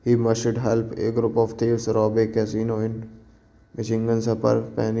 He must help a group of thieves rob a casino in Michigan's Upper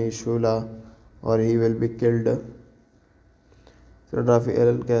Peninsula, or he will be killed. Cinematography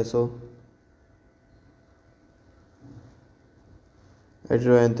Ellen Casso,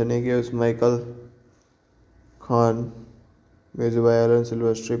 editor Anthony Gibbs, Michael Khan, music by Alan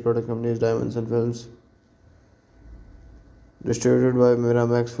Silvestri, production company is Dimension Films, distributed by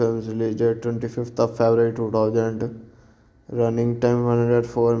Miramax Films, release date 25th of February 2000, running time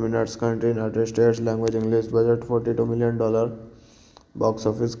 104 minutes, country United States, language English, budget $42 million, box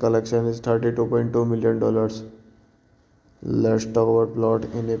office collection is $32.2 million. Let's talk about plot.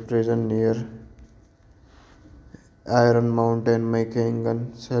 In a prison near Iron Mountain,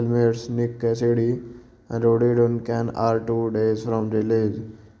 Michigan, cellmates Nick Cassidy and Roddy Duncan are 2 days from release.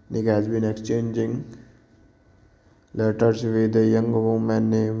 Nick has been exchanging letters with a young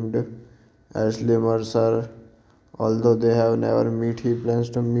woman named Ashley Mercer. Although they have never met, he plans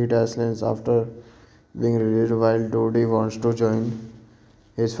to meet Ashley after being released while Dodie wants to join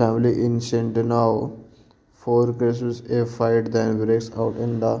his family in Shenandoah for Christmas. A fight then breaks out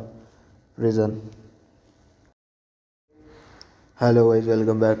in the prison. Hello guys,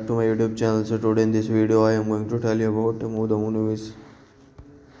 welcome back to my YouTube channel. So today in this video I am going to tell you about the movie is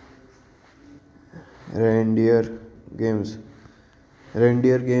Reindeer Games.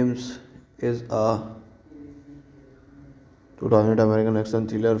 Reindeer Games is a 2000 American action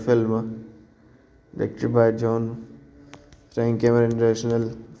thriller film directed by John Frank Cameron.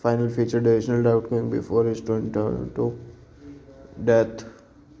 International final featured additional outgoing before his 2022 death.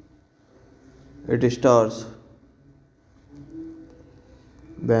 It stars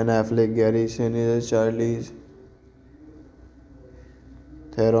Ben Affleck, Gary Sinise, Charlie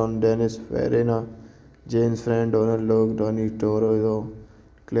Theron, Dennis Farina, James Friend, Donald Logue, Tony Toro,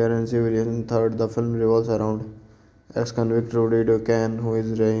 Clarence Williams III. The film revolves around ex-convict Rudy Ducan, who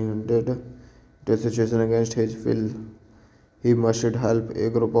is rendered to a situation against his will. He must help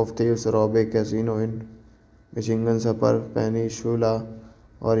a group of thieves rob a casino in Michigan's Upper Peninsula,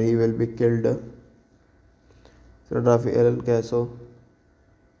 or he will be killed. Cinematography El Caso.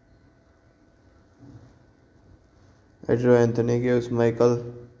 Editor Anthony gives Michael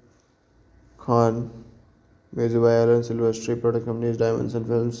Khan. Music by Alan Silvestri. Production company is Dimension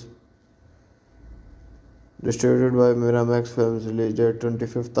Films. Distributed by Miramax Films. Release date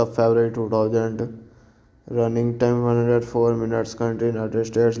 25th of February 2000. Running time 104 minutes. Country United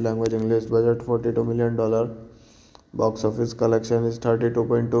States. Language English. Budget $42 million. Box office collection is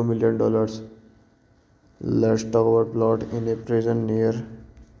 $32.2 million. Let's talk about plot. In a prison near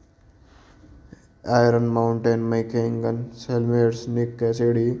Iron Mountain, Michigan, cellmates Nick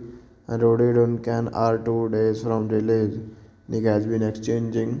Cassidy and Roddy Duncan are 2 days from release. Nick has been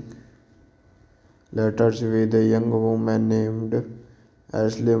exchanging letters with a young woman named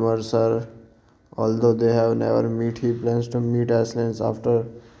Ashley Mercer. Although they have never met, he plans to meet Ashley after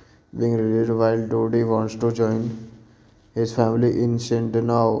being released, while Dodie wants to join his family in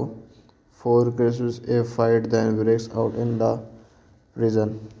Shenandoah for Christmas. A fight then breaks out in the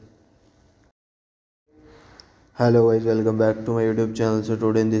prison. Hello guys, welcome back to my YouTube channel. So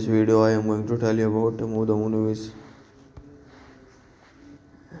today in this video I am going to tell you about the movie is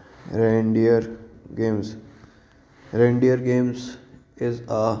Reindeer Games. Reindeer Games is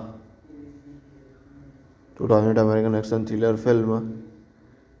a 2000 American action thriller film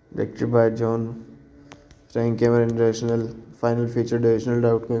directed by John Frank Cameron. International final featured additional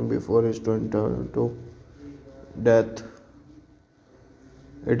outgoing before his 2022 death.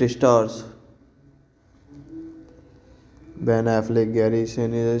 It stars Ben Affleck, Gary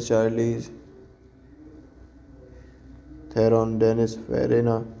Sinise, Charlie Theron, Dennis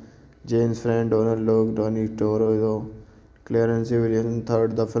Farina, James Friend, Donald Logue, Tony Toro, Clarence Williams III.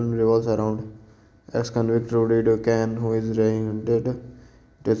 The film revolves around ex-convict Rudy Ducan, who is rendered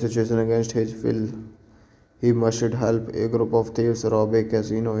to a situation against his will. He must help a group of thieves rob a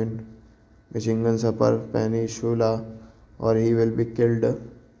casino in Michigan's Upper Peninsula, or he will be killed.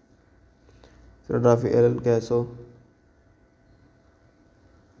 Cinematography El Caso.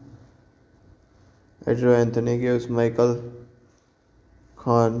 Editor Anthony gives Michael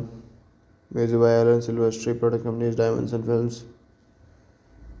Khan. Music by Alan Silvestri. Production company is Dimension Films.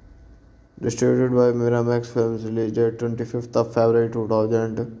 Distributed by Miramax Films. Release date 25th of February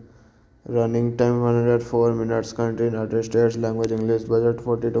 2000. Running time 104 minutes. Country United States. Language English. Budget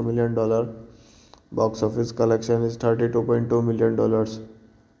 $42 million. Box office collection is $32.2 million.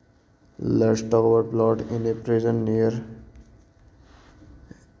 Let's talk about plot. In a prison near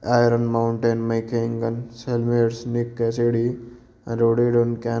Iron Mountain, Michigan, cellmates Nick Cassidy and Roddy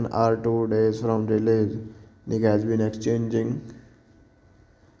Duncan are 2 days from release. Nick has been exchanging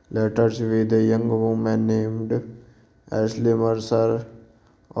letters with a young woman named Ashley Mercer.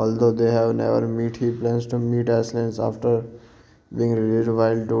 Although they have never met, he plans to meet Ashley after being released,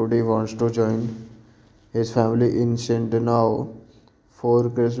 while Dodie wants to join his family in Shenandoah for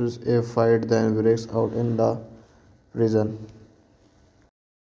Christmas. A fight then breaks out in the prison.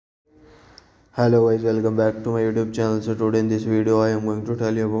 Hello guys, welcome back to my YouTube channel. So today in this video I am going to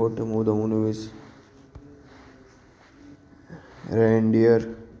tell you about the movie is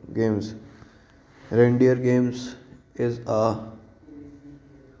Reindeer Games. Reindeer Games is a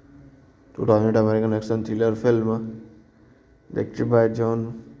 2000 American action thriller film directed by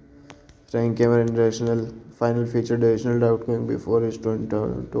John Frank Cameron. International final featured additional outgoing before his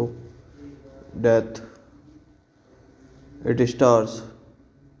 2022 death. It stars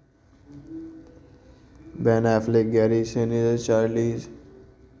Ben Affleck, Gary Sinise, Charlie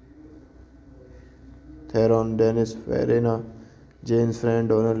Theron, Dennis Farina, James Friend,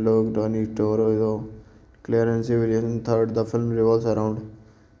 Donald Logue, Tony Toro, Clarence Williams III. The film revolves around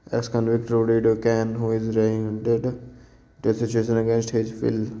ex-convict Rudy Ducan, who is rendered to a situation against his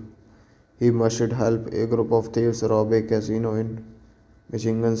will. He must help a group of thieves rob a casino in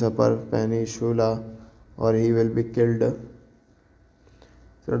Michigan's Upper Peninsula or he will be killed.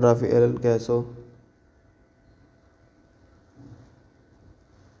 Cinematography Ellen Casso.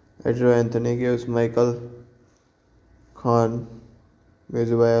 Editor Anthony gives Michael Khan.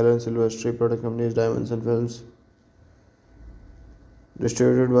 Music by Alan Silvestri. Production company is Dimension Films.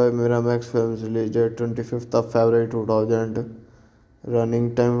 Distributed by Miramax Films. Release date 25th of February 2000.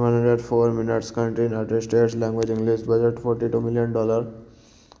 Running time 104 minutes. Country United States. Language English. Budget $42 million.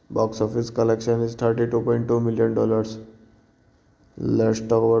 Box office collection is $32.2 million. Let's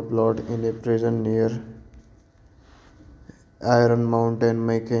talk about plot. In a prison near Iron Mountain,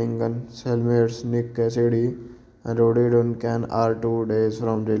 Michigan, cellmates Nick Cassidy and Roddy Can are 2 days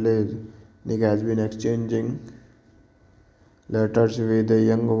from release. Nick has been exchanging letters with a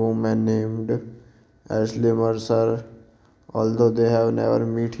young woman named Ashley Mercer. Although they have never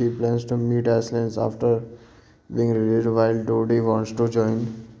met, he plans to meet Ashley after being released while Dodie wants to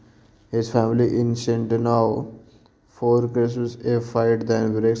join his family in Shenandoah. For Christmas, a fight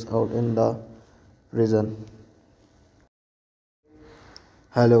then breaks out in the prison.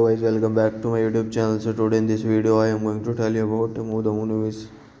 Hello guys, welcome back to my YouTube channel. So today in this video I am going to tell you about the movie is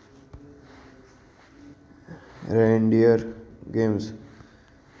Reindeer Games.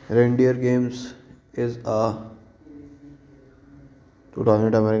 Reindeer Games is a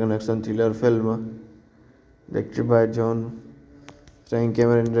 2000 American action thriller film directed by John starring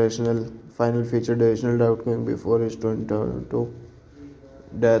Cameron International. Final featured additional outgoing before his 2022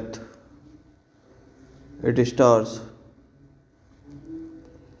 death. It stars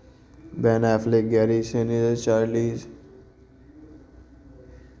Ben Affleck, Gary Sinise, Charlize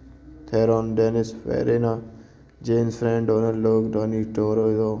Theron, Dennis Farina, James Friend, Donald Logue, Tony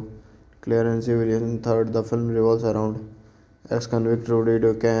Toro, Clarence Williams III. The film revolves around ex-convict Rudy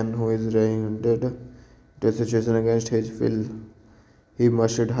Ducan, who is rendered to a situation against his will. He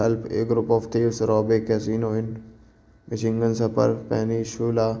must help a group of thieves rob a casino in Michigan's Upper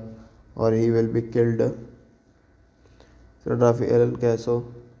Peninsula or he will be killed. Cinematography Ellen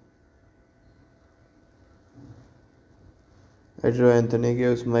Casso. Editor Anthony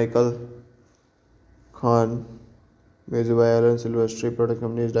gives Michael Khan. Music by Alan Silvestri. Production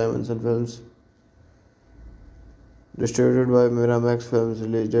company is Dimension Films. Distributed by Miramax Films.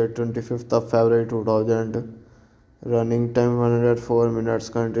 Release date 25th of February 2000. Running time 104 minutes.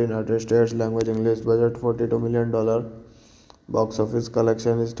 Country United States. Language English. Budget $42 million. Box office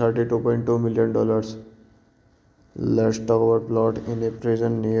collection is $32.2 million. Let's talk about plot. In a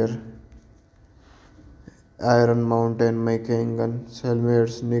prison near Iron Mountain, Michigan,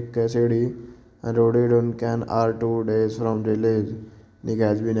 cellmates Nick Cassidy and Roddy Duncan are 2 days from release. Nick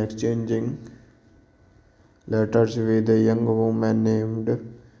has been exchanging letters with a young woman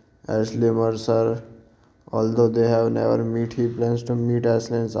named Ashley Mercer. Although they have never met, he plans to meet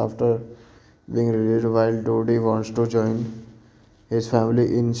Ashley after being released while Dodie wants to join his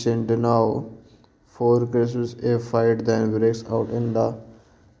family in Shenandoah. For Christmas, a fight then breaks out in the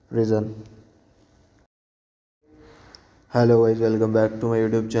prison. Hello guys, welcome back to my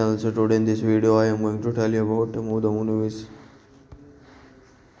YouTube channel. So today in this video I am going to tell you about the movie is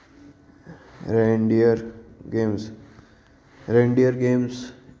Reindeer Games. Reindeer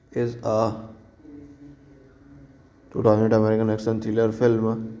Games is a 2000 American action thriller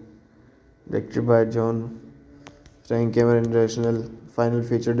film directed by John starring Cameron International. Final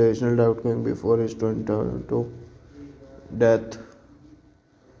featured additional outgoing before his 2022 death.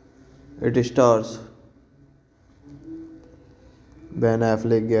 It stars Ben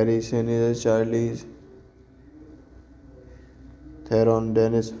Affleck, Gary Sinise, Charlize Theron,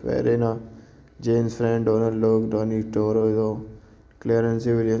 Dennis Farina, James Friend, Donald Logue, Tony Toro, Clarence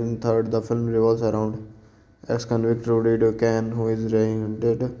Williams III. The film revolves around ex-convict Rudy Ducan, who is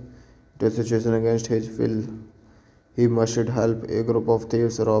rendered to a situation against his will. He must help a group of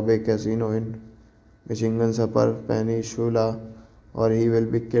thieves rob a casino in Michigan's Upper Peninsula or he will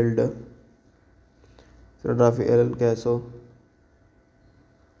be killed. Cinematography Ellen Casso.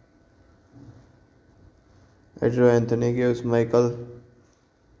 Editor Anthony gives Michael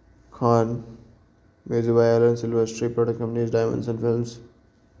Khan. Music by Alan Silvestri. Production company is Dimension Films.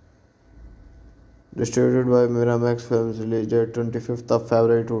 Distributed by Miramax Films. Release date 25th of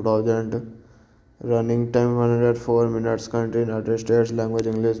February 2000. Running time 104 minutes. Country United States. Language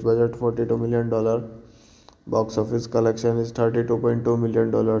English. Budget $42 million. Box office collection is $32.2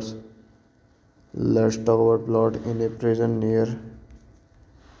 million. Let's talk about plot. In a prison near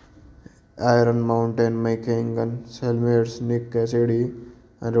Iron Mountain, Michigan, cellmates Nick Cassidy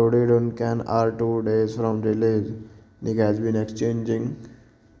and Roddy Duncan are 2 days from release. Nick has been exchanging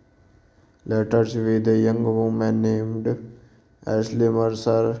letters with a young woman named Ashley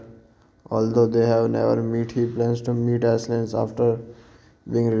Mercer. Although they have never met, he plans to meet Ashley after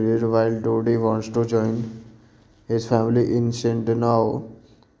being released while Dodie wants to join his family in Shenandoah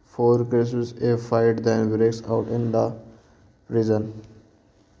for Christmas. A fight then breaks out in the prison.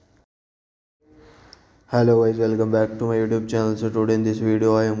 Hello guys, welcome back to my YouTube channel. So today in this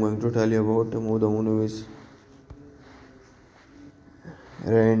video I am going to tell you about the movie is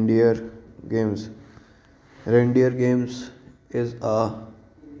Reindeer Games. Reindeer Games is a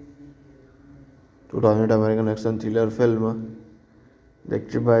 2000 American action thriller film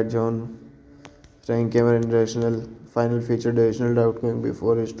directed by John Frank Cameron. International final featured additional outgoing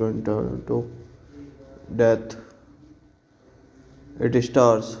before his 2022 death. It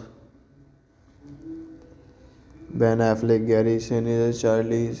stars Ben Affleck, Gary Sinise,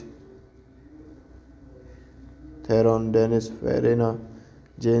 Charlie Theron, Dennis Farina,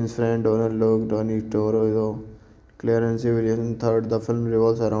 James Friend, Donald Logue, Donnie Toro, Clarence Williamson III. The film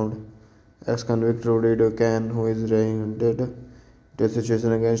revolves around ex-convict Rudy Ducan, who is rendered to a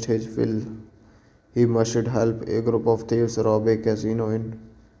situation against his will. He must help a group of thieves rob a casino in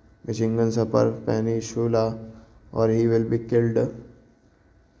Michigan's Upper Peninsula, or he will be killed.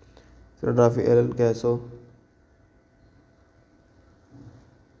 Cinematography El Caso.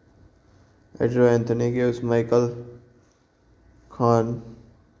 Editor Anthony gives Michael Khan.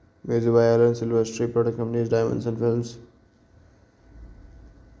 Music by Alan Silvestri. Production company is Dimension Films.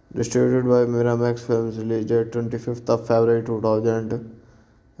 Distributed by Miramax Films. Release date 25th of February 2000.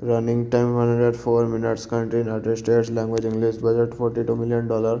 Running time 104 minutes. Country United States. Language English. Budget $42 million.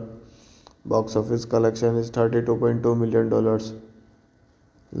 Box office collection is $32.2 million.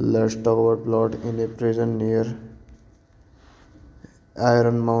 Let's talk about plot. In a prison near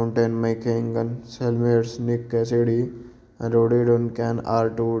Iron Mountain, Michigan, cellmates Nick Cassidy and Roddy Duncan are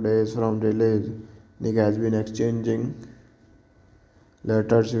 2 days from release. Nick has been exchanging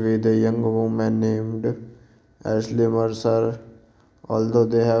letters with a young woman named Ashley Mercer. Although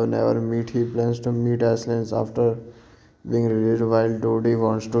they have never met, he plans to meet Ashley after being released while Dodie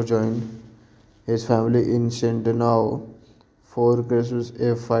wants to join his family in Shenandoah for Christmas.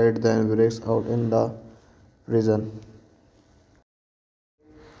 A fight then breaks out in the prison.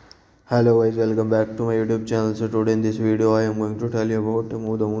 Hello guys, welcome back to my YouTube channel. So today in this video I am going to tell you about the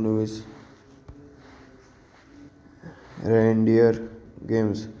movie is Reindeer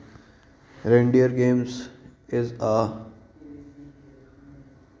Games. Reindeer Games is a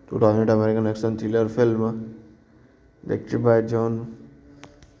 2000 American action thriller film directed by John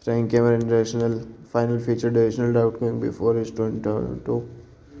Frank Cameron. International final featured additional outgoing before his 2022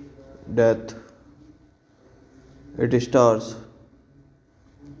 death. It stars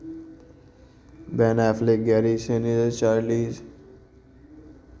Ben Affleck, Gary Sinise, Charlie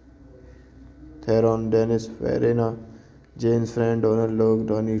Theron, Dennis Farina, James Friend, Donald Logue,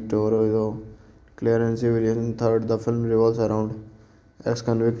 Donnie Toro, Clarence Williamson III. The film revolves around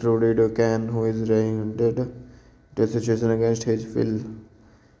ex-convict Rudy Ducan, who is rendered to a situation against his will.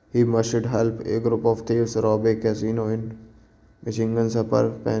 He must help a group of thieves rob a casino in Michigan's Upper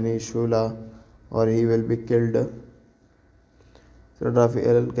Peninsula, or he will be killed. Cinematography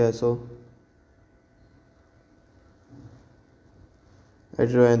El Caso.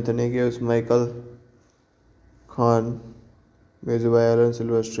 Editor Anthony gives Michael Khan. Music by Alan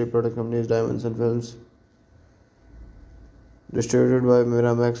Silvestri. Production company is Dimension Films. Distributed by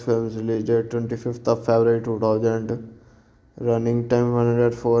Miramax Films. Release date 25th of February 2000. Running time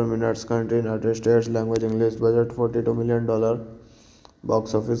 104 minutes. Country United States. Language English. Budget $42 million.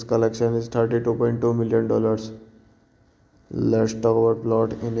 Box office collection is $32.2 million. Let's talk about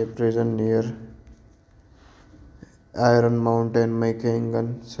plot. In a prison near Iron Mountain,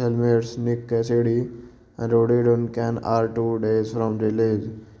 Michigan, cellmates Nick Cassidy and Roddy Duncan are 2 days from release.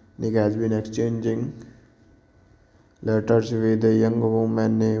 Nick has been exchanging letters with a young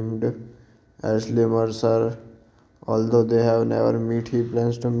woman named Ashley Mercer. Although they have never met, he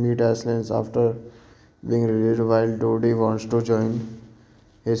plans to meet Ashley after being released while Dodie wants to join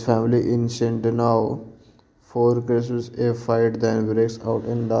his family in Shenandoah for Christmas. A fight then breaks out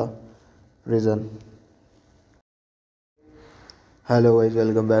in the prison. Hello guys,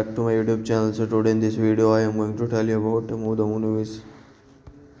 welcome back to my YouTube channel. So today in this video I am going to tell you about the movie is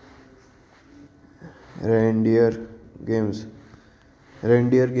Reindeer Games.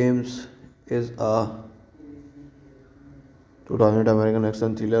 Reindeer Games is a 2000 American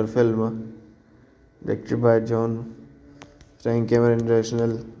action thriller film directed by John Frank Cameron.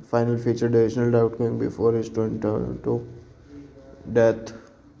 International final featured additional outgoing before his 2022 death.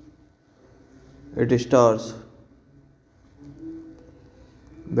 It stars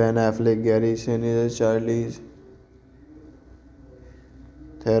Ben Affleck, Gary Sinise, Charlie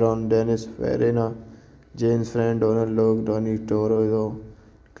Theron, Dennis Farina, Jane's friend Donald Logue, Donnie Toro,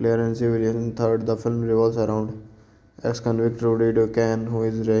 Clarence Williamson III. The film revolves around ex-convict Rudy Ducan, who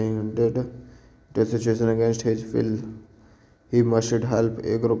is rendered to a situation against his will. He must help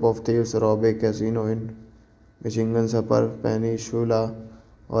a group of thieves rob a casino in Michigan's Upper Peninsula,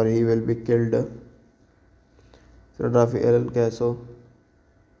 or he will be killed. Cinematography El Caso,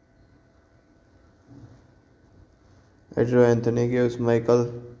 editor Anthony Gibbs,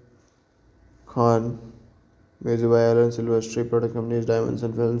 Michael Khan, music by Alan Silvestri, production company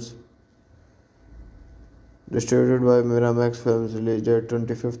Dimension Films, distributed by Miramax Films, released date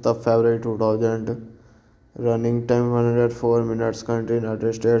 25th of February 2000, running time 104 minutes, country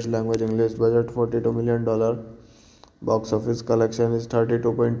United States, language English, budget $42 million, box office collection is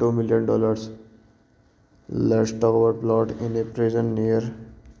 $32.2 million. Let's talk about plot. In a prison near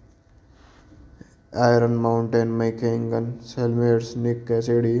Iron Mountain, Michigan, cellmates Nick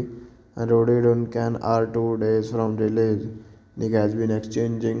Cassidy and Roddy Duncan are 2 days from release. Nick has been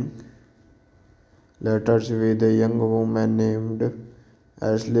exchanging letters with a young woman named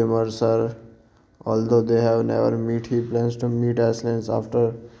Ashley Mercer. Although they have never met, he plans to meet Ashley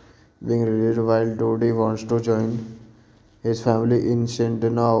after being released, while Roddy wants to join his family in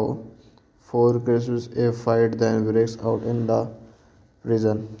Shenandoah. For Christmas, a fight then breaks out in the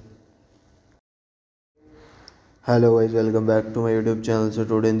prison. Hello guys, welcome back to my YouTube channel. So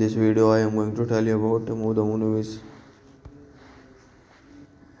today in this video I am going to tell you about the movie is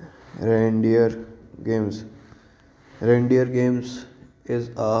Reindeer Games. Reindeer Games is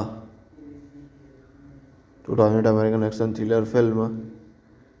a 2000 American action thriller film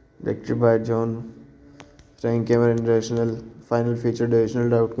directed by John starring Cameron International. Final feature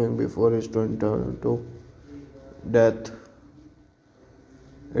additional outcoming before his 2022 death.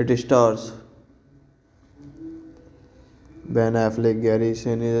 It stars Ben Affleck, Gary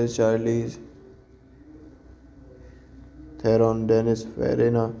Sinise, Charlie Theron, Dennis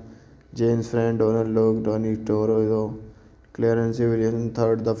Farina, Jane's friend Donald Logue, Donnie Toro, Clarence Williamson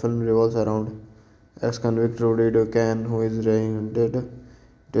III. The film revolves around ex-convict Rudy Ducan, who is rendered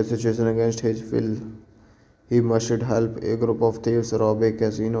to a situation against his will. He must help a group of thieves rob a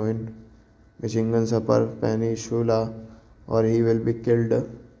casino in Michigan's Upper Peninsula, or he will be killed.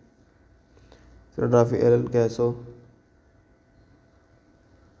 Cinematography El Caso,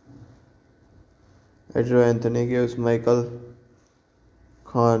 editor Anthony Gibbs, Michael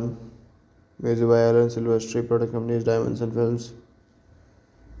Khan, music by Alan Silvestri, production company Dimension Films,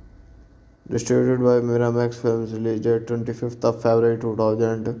 distributed by Miramax Films, released date 25th of February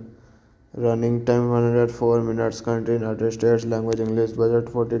 2000, running time 104 minutes, country United States, language English, budget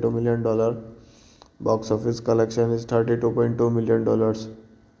 $42 million, box office collection is $32.2 million.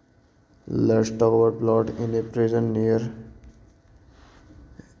 Let's talk about plot. In a prison near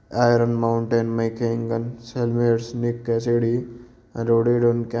Iron Mountain, Michigan, cellmates Nick Cassidy and Roddy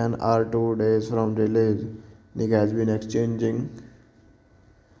Duncan are 2 days from release. Nick has been exchanging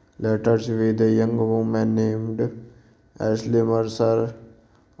letters with a young woman named Ashley Mercer.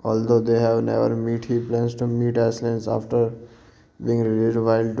 Although they have never met, he plans to meet Ashley after being released,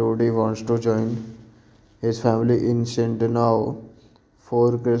 while Roddy wants to join his family in Shenandoah.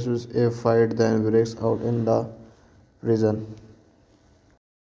 For Christmas, a fight then breaks out in the prison.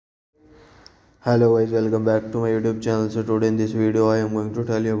 Hello guys, welcome back to my YouTube channel. So today in this video I am going to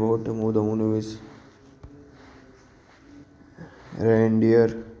tell you about the movie is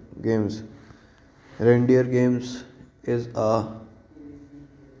Reindeer Games. Reindeer Games is a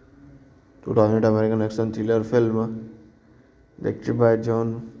 2000 American action thriller film directed by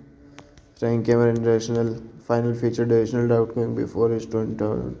John starring Cameron International. Final feature additional outcoming before his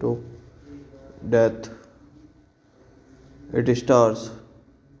 2022 death. It stars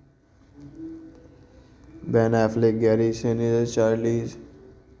Ben Affleck, Gary Sinise, Charlie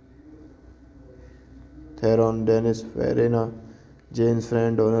Theron, Dennis Farina, Jane's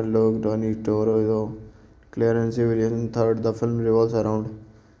friend Donald Logue, Donnie Toro, Clarence Williamson III. The film revolves around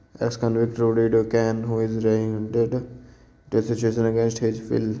ex-convict Rudy Ducan, who is rendered to a situation against his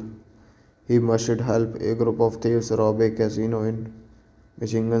will. He must help a group of thieves rob a casino in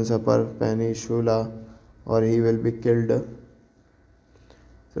Michigan's Upper Peninsula, or he will be killed.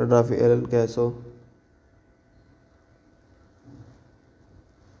 Cinematography El Caso,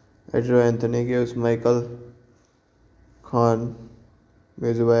 editor Anthony Gibbs, Michael Khan,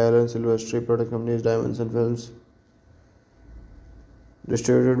 music by Alan Silvestri, production company Dimension Films,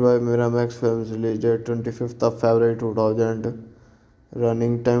 distributed by Miramax Films, released date 25th of February 2000,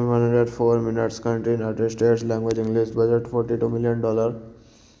 running time 104 minutes, country United States, language English, budget $42 million,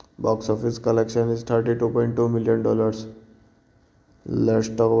 Box office collection is $32.2 million. Let's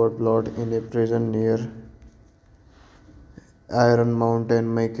talk about plot. In a prison near Iron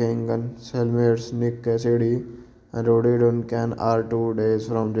Mountain, Michigan, cellmates Nick Cassidy and Roddy Can are 2 days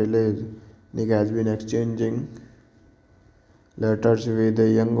from release. Nick has been exchanging letters with a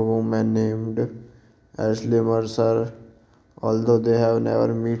young woman named Ashley Mercer. Although they have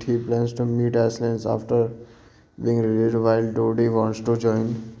never met, he plans to meet Ashley after being released while Dodie wants to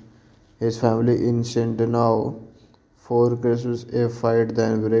join his family in Shenandoah for Christmas. A fight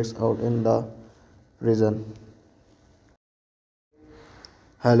then breaks out in the prison.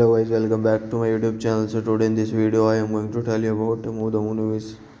 Hello guys, welcome back to my YouTube channel. So today in this video I am going to tell you about the movie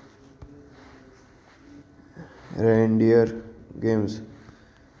is Reindeer Games.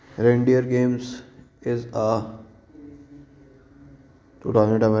 Reindeer Games is a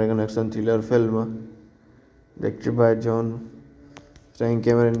 2000 American action thriller film directed by John Frank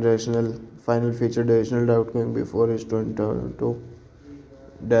Cameron. International final featured additional outgoing before his 2022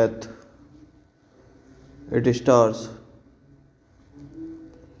 death. It stars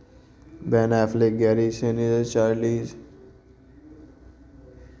Ben Affleck, Gary Sinise, Charlize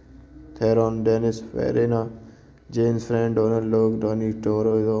Theron, Dennis Farina, James Friend, Donald Logue, Donnie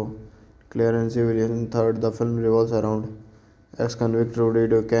Toro, Clarence Williams. Third, the film revolves around ex-convict Rudy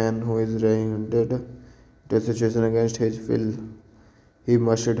Ducan, who is rendered to a situation against his will. He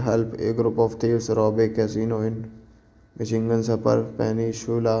must help a group of thieves rob a casino in Michigan's Upper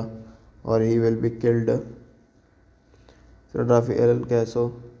Peninsula, or he will be killed. Cinematography Ellen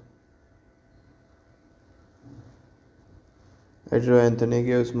Casso, editor Anthony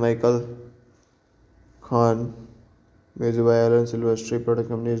Gibbs, Michael Khan, music by Alan Silvestri, production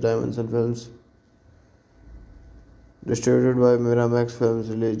company is Dimension Films, distributed by Miramax Films,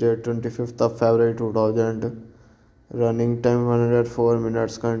 release date 25th of February 2000, running time 104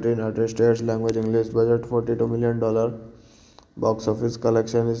 minutes, country United States, language English, budget $42 million, box office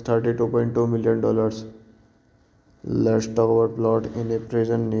collection is $32.2 million. Let's talk about plot. In a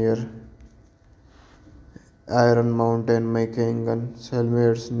prison near Iron Mountain, Michigan,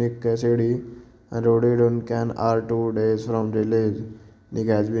 cellmates Nick Cassidy and Roddy Duncan are 2 days from release. Nick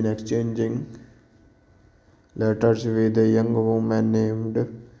has been exchanging letters with a young woman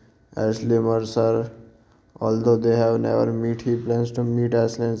named Ashley Mercer. Although they have never met, he plans to meet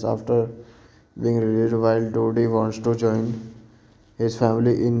Ashley after being released while Dodie wants to join his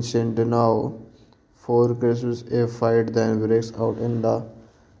family in Shenandoah for Christmas. A fight then breaks out in the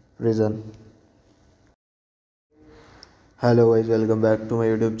prison. Hello guys, welcome back to my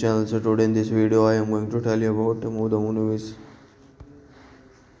YouTube channel. So today in this video I am going to tell you about the movie is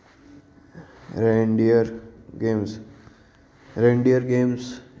Reindeer Games. Reindeer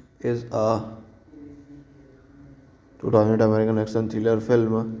Games is a 2000 American action thriller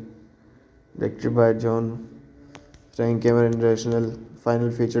film directed by John Frank Cameron. International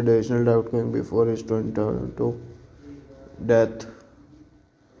final featured additional outgoing before his 2022 death.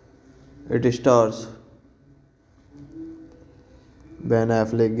 It stars Ben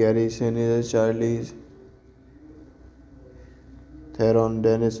Affleck, Gary Sinise, Charlize Theron,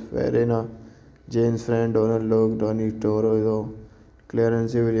 Dennis Farina, James Friend, Donald Logue, Donnie Toro,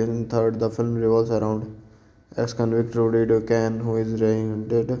 Clarence Williams. Third, the film revolves around ex-convict Rudy Ducan, who is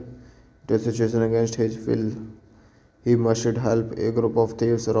rendered to a situation against his will. He must help a group of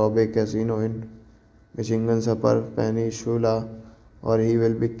thieves rob a casino in Michigan's Upper Peninsula, or he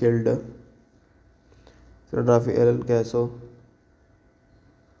will be killed. Cinematography American action thriller film directed by John Frank Cameron. International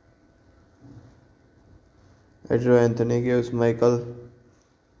final featured additional outgoing before his 2022 death. It stars Ben Affleck, Gary Sinise, Charlize Theron, Dennis Farina, James Friend, Donald Logue, Donnie Toro, Clarence Williams. Third, the film revolves around ex-convict Rudy Ducan, who is rendered to a situation against his will. He must help a group of thieves rob a casino in Michigan's Upper Peninsula, or he will be killed. Cinematography Ellen Casso, editor Anthony Gibbs, Michael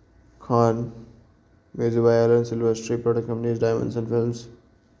Khan, music by Alan Silvestri, production company is Dimension Films,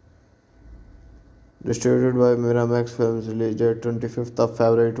 distributed by Miramax Films, release date 25th of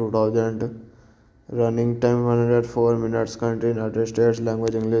February 2000, running time 104 minutes, country United States,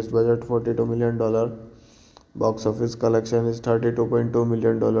 language English, budget $42 million, box office collection is $32.2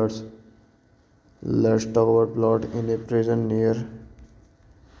 million. Let's talk about plot. In a prison near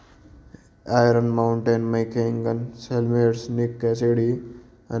Iron Mountain, Michigan, cellmates Nick Cassidy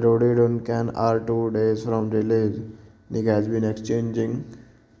and Roddy Duncan are 2 days from release. Nick has been exchanging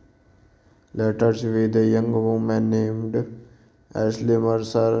letters with a young woman named Ashley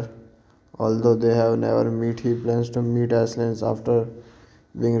Mercer. Although they have never met, he plans to meet Ashley after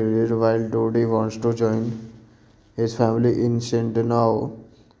being released while Dodie wants to join his family in Shenandoah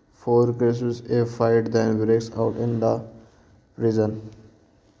for Christmas. A fight then breaks out in the prison.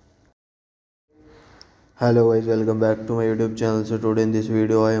 Hello guys, welcome back to my YouTube channel. So today in this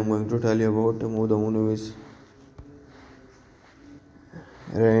video I am going to tell you about the movie is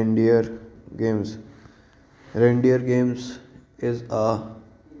Reindeer Games. Reindeer Games is a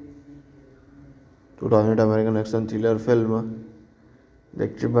 2000 American action thriller film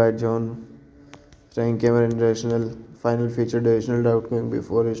directed by John Frank Cameron. International final featured additional outgoing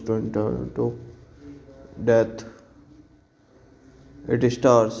before his 2022 death. It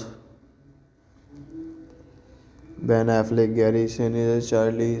stars Ben Affleck, Gary Sinise,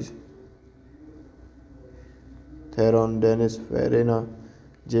 Charlie Theron, Dennis Farina,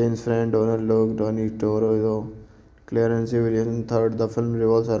 James Friend, Donald Logue, Tony Tororo, Clarence Williamson III. The film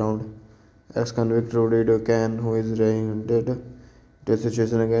revolves around ex-convict Rudy Ducan, who is rendered to a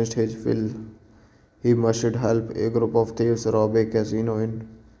situation against his will. He must help a group of thieves rob a casino in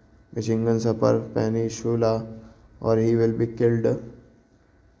Michigan's Upper Peninsula, or he will be killed.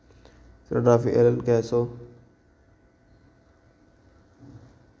 Cinematography El Caso,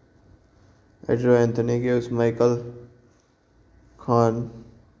 editor Anthony Gibbs, Michael Khan,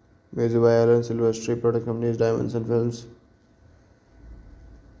 music by Alan Silvestri, production company Dimension Films,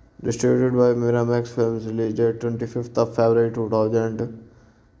 distributed by Miramax Films, released date 25th of February 2000,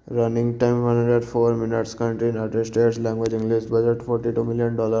 running time 104 minutes, country United States, language English, budget $42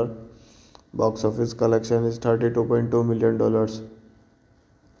 million, box office collection is $32.2 million.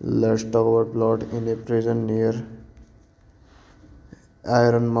 Let's talk about plot. In a prison near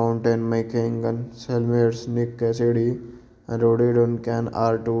Iron Mountain, Michigan, cellmates Nick Cassidy and Roddy Duncan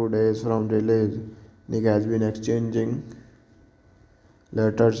are 2 days from release. Nick has been exchanging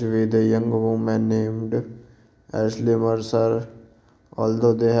letters with a young woman named Ashley Mercer.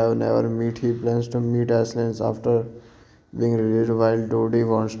 Although they have never met, he plans to meet Ashley after being released, while Dodie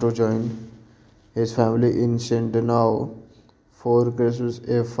wants to join his family in Shenandoah for Christmas.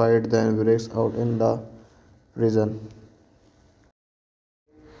 A fight then breaks out in the prison.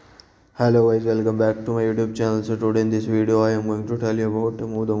 Hello guys, welcome back to my YouTube channel. So today in this video I am going to tell you about the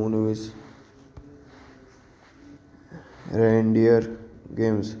movie is Reindeer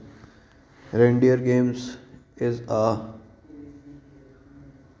Games. Reindeer Games is a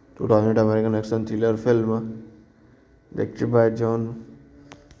 2000 American action thriller film directed by John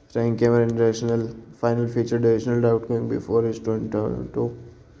Frank Cameron. International final featured additional outgoing before his 2022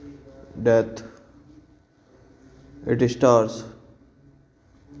 death. It stars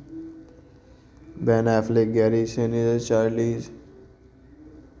Ben Affleck, Gary Sinise, Charlie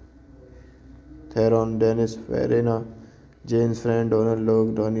Theron, Dennis Farina, James Friend, Donald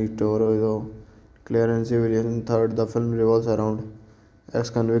Logue, Tony Tororo, Clarence Williamson III. The film revolves around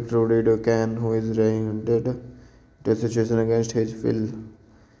ex-convict Rudy Ducan, who is rendered to a situation against his will.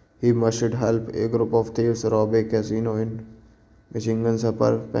 He must help a group of thieves rob a casino in Michigan's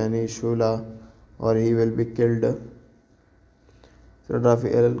Upper Peninsula, or he will be killed.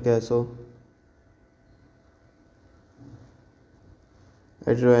 Cinematography El Caso,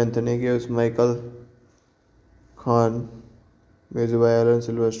 editor Anthony Gibbs, Michael Khan, music by Alan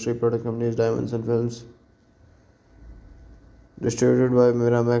Silvestri, production company Dimension Films, distributed by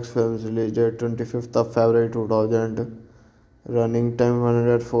Miramax Films, released date 25th of February 2000, running time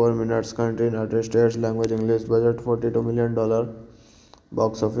 104 minutes, country United States, language English, budget $42 million,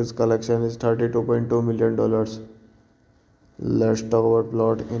 box office collection is $32.2 million. Let's talk about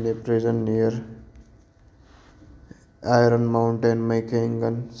plot. In a prison near Iron Mountain,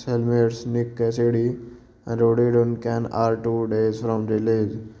 Michigan, cellmates Nick Cassidy and Roddy Duncan are 2 days from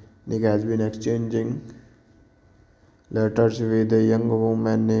release. Nick has been exchanging letters with a young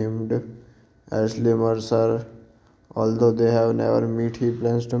woman named Ashley Mercer. Although they have never met, he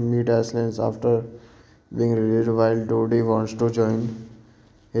plans to meet Ashley after being released, while Dodie wants to join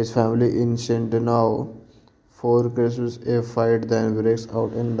his family in Shenandoah for Christmas. A fight then breaks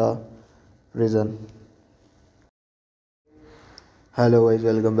out in the prison. Hello guys,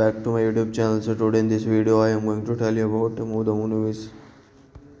 welcome back to my YouTube channel. So today in this video I am going to tell you about the movie is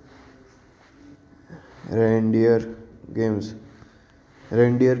Reindeer Games.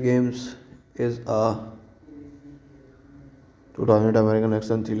 Reindeer Games is a 2000 American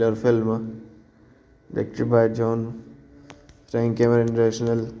action thriller film directed by John Frank Cameron.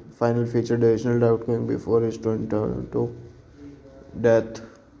 International final featured additional outgoing before his 2022 death.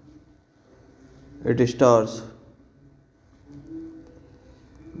 It stars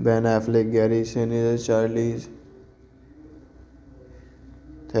Ben Affleck, Gary Sinise, Charlie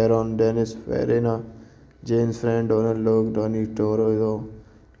Theron, Dennis Farina, James Friend, Donald Logue, Tony Tororo,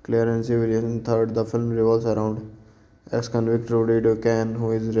 Clarence Williamson III. The film revolves around ex-convict Rudy Ducan,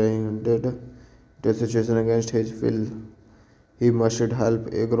 who is rendered to a situation against his will. He must help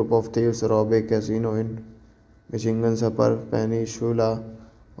a group of thieves rob a casino in Michigan's Upper Peninsula,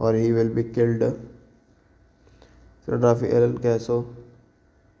 or he will be killed. Cinematography El Caso,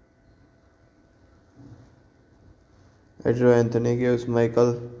 editor Anthony Gibbs,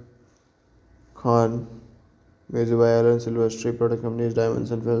 Michael Khan, music by Alan Silvestri, production company is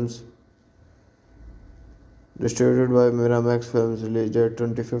Dimension Films, distributed by Miramax Films, release date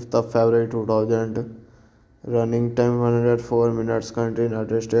 25th of February 2000, running time 104 minutes, country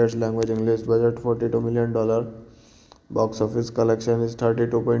United States, language English, budget $42 million, box office collection is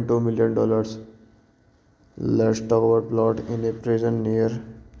 $32.2 million. Let's talk about plot. In a prison near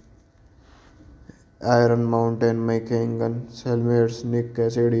Iron Mountain, Michael and cellmates Nick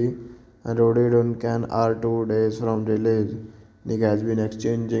Cassidy and Roddy Can are 2 days from release. Nick has been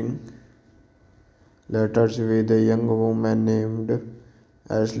exchanging letters with a young woman named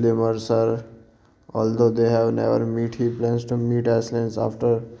Ashley Mercer. Although they have never met, he plans to meet Ashley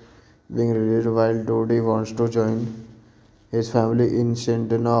after being released while Dodie wants to join his family in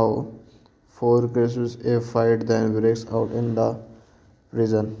Shenandoah for Christmas. A fight then breaks out in the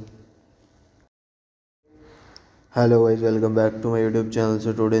prison. Hello guys, welcome back to my YouTube channel.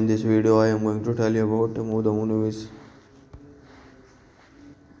 So today in this video I am going to tell you about the movie is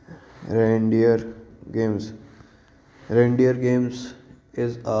Reindeer Games. Reindeer Games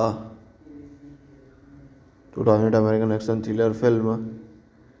is a 2000 American action thriller film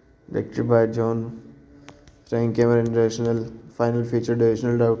directed by John starring Cameron International. Final featured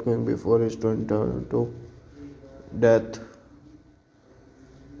additional outgoing before his 2022 death.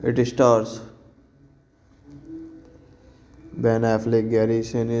 It stars Ben Affleck, Gary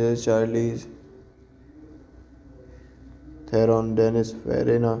Sinise, Charlize Theron, Dennis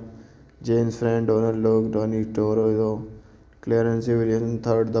Farina, James Friend, Donald Logue, Tony Toro, Clarence Williams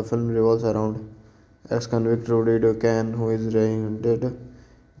III. The film revolves around ex-convict Rudy Ducan, who is reined to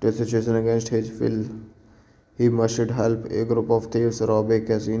a situation against his will. He must help a group of thieves rob a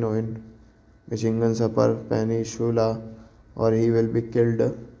casino in Michigan's Upper Peninsula, or he will be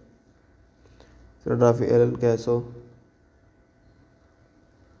killed. Cinematography Ellen Casso,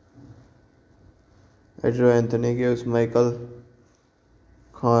 editor Anthony Gibbs, Michael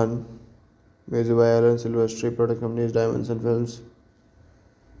Khan, music by Alan Silvestri, production company is Dimension Films,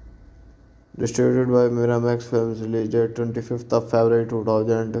 distributed by Miramax Films, release date 25th of February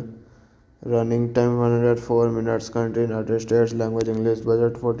 2000, running time 104 minutes, country United States, language English,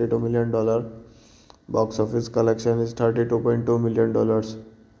 budget $42 million, box office collection is $32.2 million.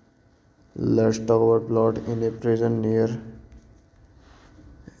 Let's talk about plot. In a prison near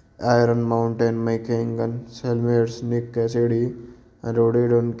Iron Mountain, Michael and cellmates Nick Cassidy and Roddy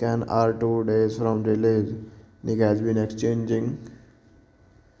Duncan are 2 days from release. Nick has been exchanging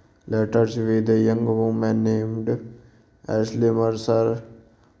letters with a young woman named Ashley Mercer.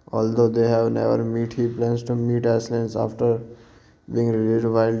 Although they have never met, he plans to meet Ashley after being released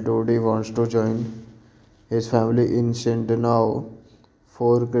while Dodie wants to join his family in Shenandoah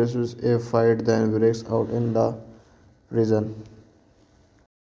for Christmas. A fight then breaks out in the prison.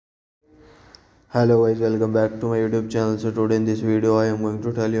 Hello guys, welcome back to my YouTube channel. So today in this video I am going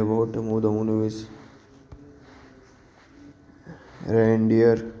to tell you about the movie is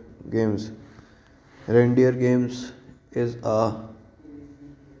Reindeer Games. Reindeer Games is a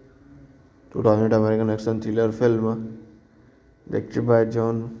 2000 American action thriller film directed by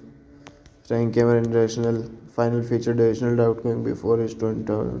John starring Cameron International. Final featured additional outgoing before his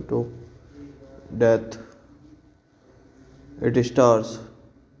 2022 death. It stars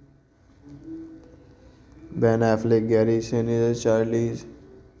Ben Affleck, Gary Sinise, Charlize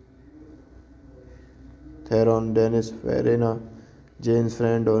Theron, Dennis Farina, James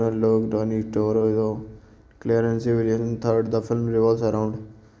Friend, Donald Logue, Tony Toro, Clarence Williams III. The film revolves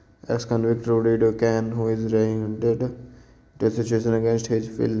around ex-convict Rudy Ducan, who is reined to a situation against his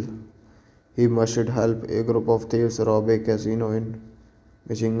will. He must help a group of thieves rob a casino in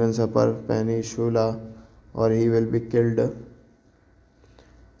Michigan's Upper Peninsula, or he will be killed.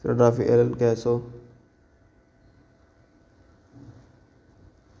 Cinematography Ellen Casso,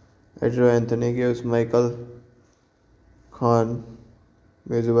 editor Anthony Gibbs, Michael Khan,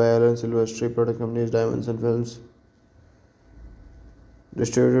 music by Alan Silvestri, production company is Dimension Films,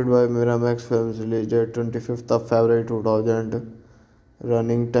 distributed by Miramax Films, release date 25th of February 2000,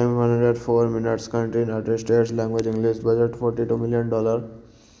 running time 104 minutes, country United States, language English, budget $42 million,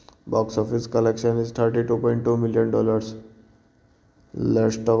 box office collection is $32.2 million.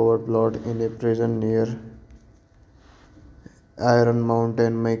 Let's talk about plot. In a prison near Iron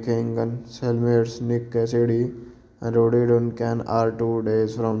Mountain, Michael and cellmates Nick Cassidy and Roddy Duncan are 2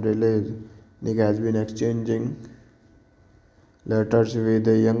 days from release. Nick has been exchanging letters with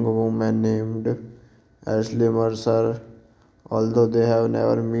a young woman named Ashley Mercer. Although they have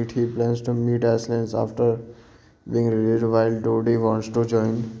never met, he plans to meet Ashley after being released while Dodie wants to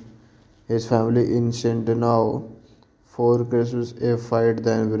join his family in Shenandoah for Christmas. A fight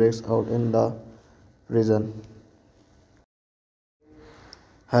then breaks out in the prison.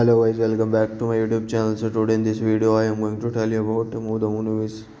 Hello guys, welcome back to my YouTube channel. So today in this video I am going to tell you about the movie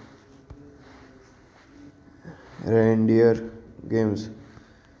is Reindeer Games.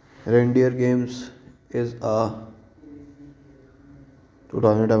 Reindeer Games is a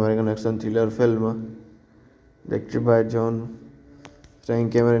 2000 American action thriller film directed by John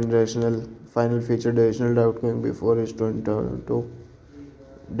Frank Cameron. International final featured additional outcome before his 2022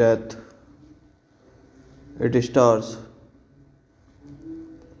 death. It stars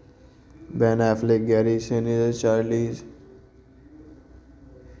Ben Affleck, Gary Sinise, Charlie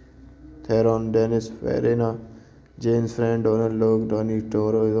Theron, Dennis Farina, James Friend, Donald Logue, Donnie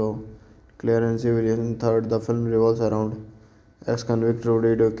Toro, Clarence Williamson III. The film revolves around ex-convict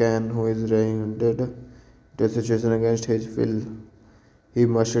Rudy Ducan, who is rendered to a situation against his will. He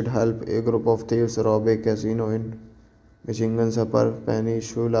must help a group of thieves rob a casino in Michigan's Upper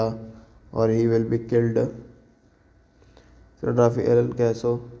Peninsula, or he will be killed. Cinematography El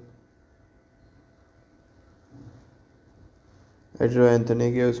Caso, editor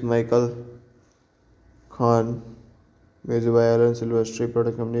Anthony Gibbs, Michael Khan, music by Alan Silvestri,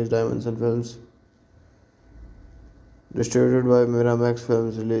 production company Dimension Films, distributed by Miramax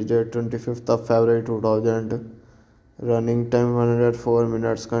Films, release date 25th of February 2000, running time 104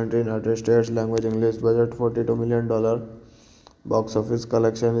 minutes, country United States, language English, budget $42 million, box office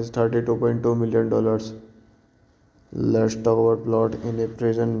collection is $32.2 million. Let's talk about plot. In a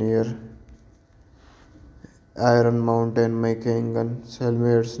prison near Iron Mountain, Michigan,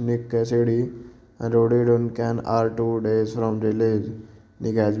 cellmates Nick Cassidy and Roddy Duncan are 2 days from release.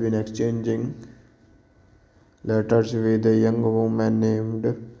 Nick has been exchanging letters with a young woman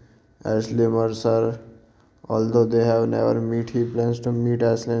named Ashley Mercer. Although they have never met, he plans to meet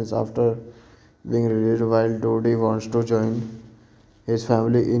Ashley after being released, while Dodie wants to join his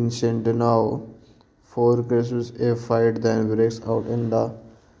family in Shenandoah for Christmas. A fight then breaks out in the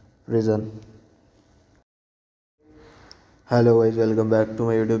prison. Hello guys, welcome back to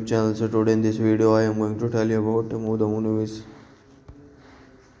my YouTube channel. So today in this video I am going to tell you about the movie is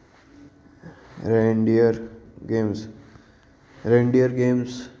Reindeer Games. Reindeer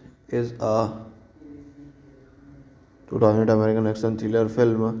Games is a 2000 American action thriller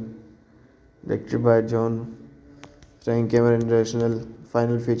film directed by John Frank Cameron. International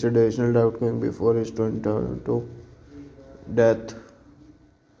final featured additional outcome before his 2022 death.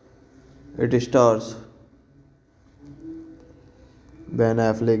 It stars Ben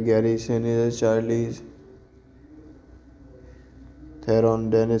Affleck, Gary Sinise, Charlie Theron,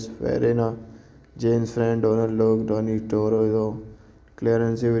 Dennis Farina, James Friend, Donald Logue, Donnie Toro,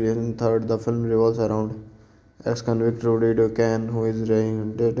 Clarence Williamson III. The film revolves around ex-convict Rudy Ducan, who is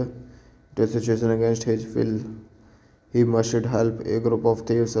rendered to a situation against his will. He must help a group of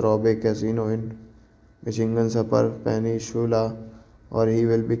thieves rob a casino in Michigan's Upper Peninsula, or he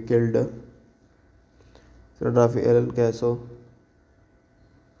will be killed. Cinematography El Caso,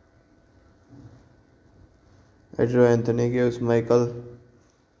 editor Anthony Gibbs, Michael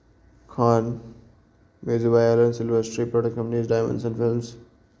Khan, music by Alan Silvestri, production company Dimension Films,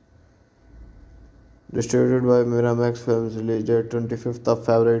 distributed by Miramax Films, release date 25th of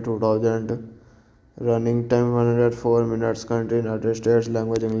February 2000, running time 104 minutes, country United States,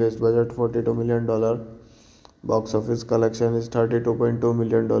 language English, budget $42 million, box office collection is $32.2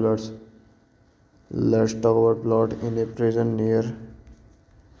 million. Let's talk about plot. In a prison near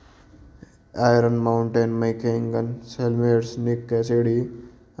Iron Mountain, Michigan, cellmates Nick Cassidy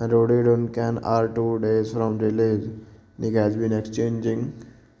and Roddy Duncan are 2 days from release. Nick has been exchanging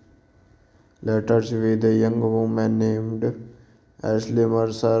letters with a young woman named Ashley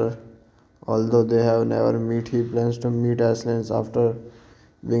Mercer. Although they have never met, he plans to meet Ashley after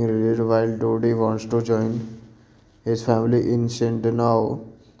being released, while Dodie wants to join his family in Shenandoah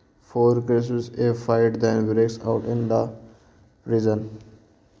for Christmas. A fight then breaks out in the prison.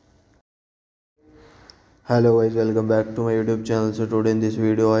 Hello guys, welcome back to my YouTube channel. So today in this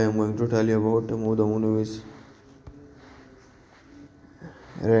video I am going to tell you about the movie is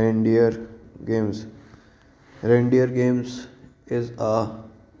Reindeer Games. Reindeer Games is a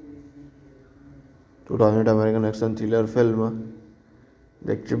 2000 American action thriller film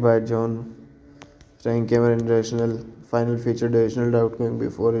directed by John Frank Cameron. International final featured additional outcome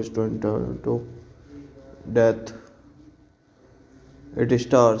before his 2022 death. It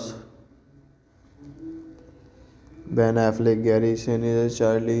stars Ben Affleck, Gary Sinise,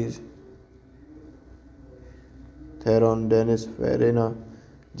 Charlie Theron, Dennis Farina,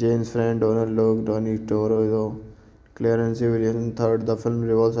 James Friend, Donald Logue, Donnie Toro, Clarence Williamson III. The film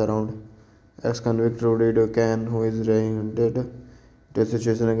revolves around ex-convict Rudy Ducan, who is rendered to a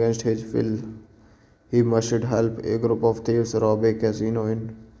situation against his will. He must help a group of thieves rob a casino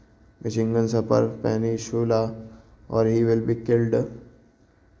in Michigan's Upper Peninsula or he will be killed.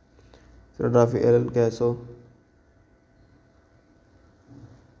 Cinematography El Caso.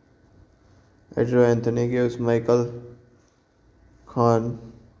 Editor Anthony gives Michael Khan.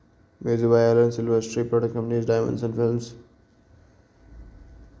 Music by Alan Silvestri. Production company Dimension Films.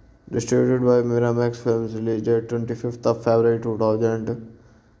 Distributed by Miramax Films. Release date 25th of February 2000.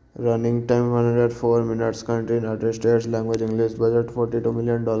 Running time 104 minutes. Country United States. Language English. Budget $42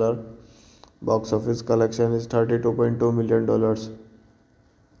 million. Box office collection is $32.2 million.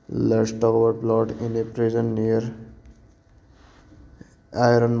 Let's talk about plot. In a prison near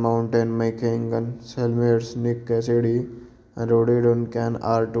Iron Mountain, Michigan, cellmates Nick Cassidy and Roddy Duncan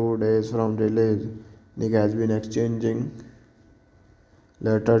are 2 days from release. Nick has been exchanging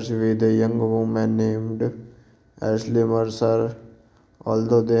letters with a young woman named Ashley Mercer.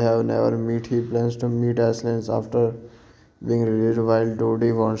 Although they have never met, he plans to meet Ashley after being released while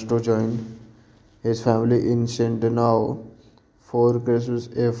Dodie wants to join his family in Shenandoah. For Christmas,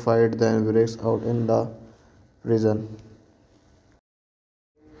 a fight then breaks out in the prison.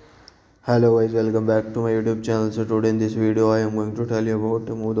 Hello guys, welcome back to my YouTube channel. So today in this video I am going to tell you about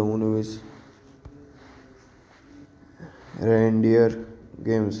the movie is Reindeer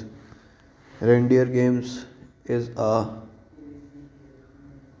Games. Reindeer Games is a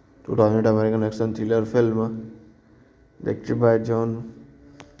 2000 American action thriller film directed by John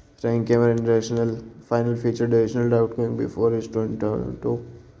starring Cameron International. Final feature additional outcoming before his 2022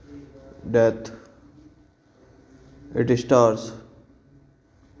 death. It stars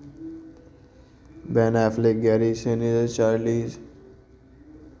Ben Affleck, Gary Sinise, Charlie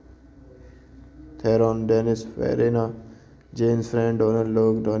Theron, Dennis Farina, James Friend, Donald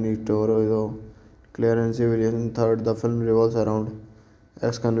Logue, Donnie Toro, Clarence Williamson III. The film revolves around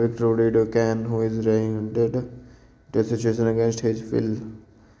ex-convict Rudy Duncan, who is rendered to a situation against his will.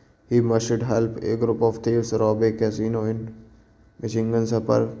 He must help a group of thieves rob a casino in Michigan's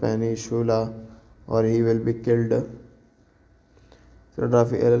Upper Peninsula, or he will be killed.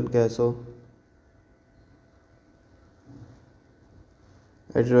 Cinematography El Caso.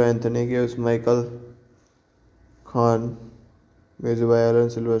 Editor Anthony gives Michael Khan. Music by Alan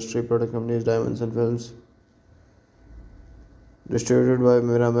Silvestri. Production company Dimension Films. Distributed by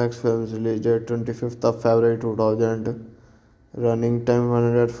Miramax Films. Release date 25th of February 2000. Running time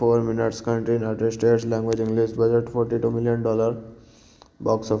 104 minutes. Country United States. Language English. Budget $42 million.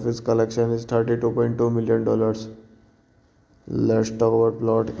 Box office collection is $32.2 million. Let's talk about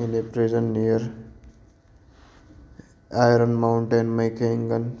plot. In a prison near Iron Mountain,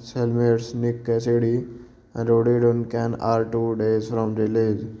 Michigan, cellmates Nick Cassidy and Roddy Duncan are 2 days from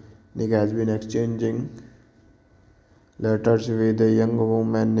release. Nick has been exchanging letters with a young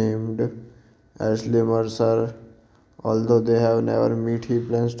woman named Ashley Mercer. Although they have never met, he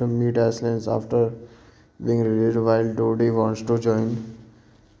plans to meet Ashley after being released while Dodie wants to join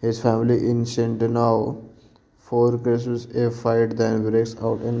his family in Shenandoah. For Christmas, a fight then breaks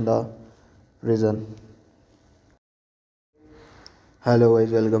out in the prison. Hello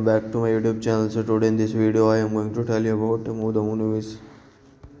guys, welcome back to my YouTube channel. So today in this video I am going to tell you about the movie is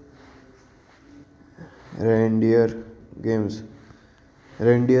Reindeer Games.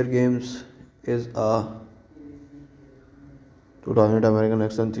 Reindeer Games is a 2000 American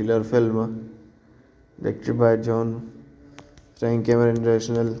action thriller film directed by John starring Cameron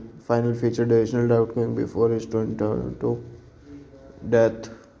International. Final feature additional outcoming before his 2022 death.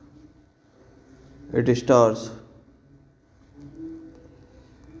 It stars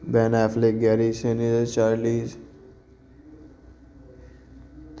Ben Affleck, Gary Sinise, Charlie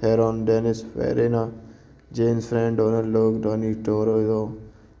Theron, Dennis Farina, James Friend, Donald Logue, Donnie Toro,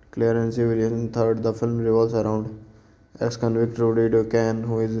 Clarence Williamson III. The film revolves around ex-convict Rudy Duncan,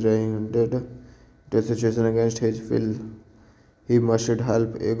 who is rendered to a situation against his will. He must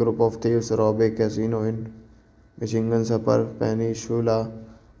help a group of thieves rob a casino in Michigan's Upper Peninsula,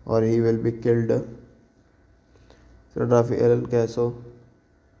 or he will be killed. Cinematography El Caso.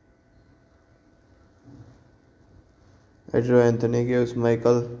 Editor Anthony gives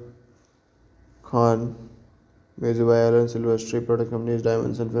Michael Khan. Music by Alan Silvestri. Production company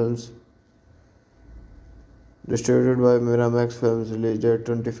Dimension Films. Distributed by Miramax Films. Release date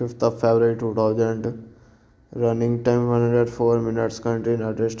 25th of February 2000. Running time 104 minutes. Country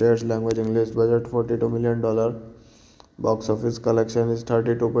United States. Language English. Budget $42 million. Box office collection is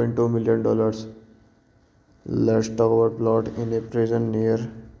 $32.2 million. Let's talk about plot. In a prison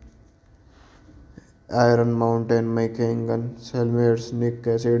near Iron Mountain, Michigan, cellmates Nick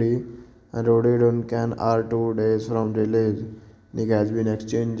Cassidy and Roddy Duncan are 2 days from release. Nick has been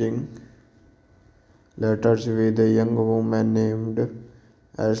exchanging letters with a young woman named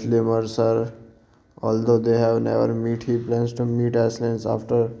Ashley Mercer. Although they have never met, he plans to meet Ashley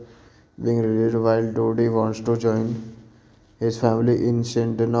after being released while Dodie wants to join his family in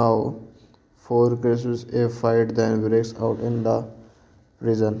Shenandoah for Christmas. A fight then breaks out in the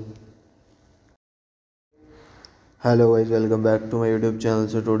prison. Hello guys, welcome back to my YouTube channel.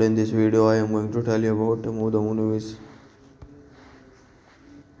 So today in this video I am going to tell you about the movie is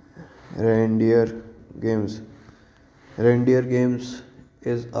Reindeer Games. Reindeer Games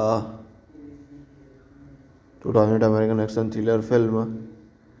is a 2000 American action thriller film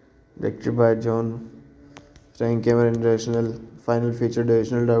directed by John Frank Cameron. International final featured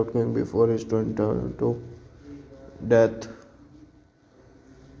additional outgoing before his 2022 death.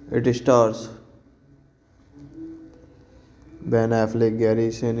 It stars Ben Affleck, Gary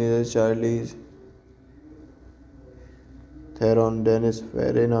Sinise, Charlie Theron, Dennis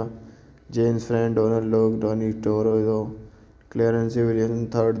Farina, James Friend, Donald Logue, Donnie Toro, Clarence Williamson.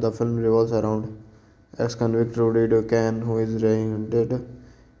 Third, the film revolves around ex-convict Rudy Ducan, who is rendered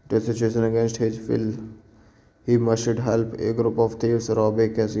to a situation against his will. He must help a group of thieves rob a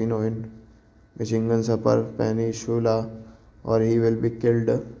casino in Michigan's Upper Peninsula, or he will be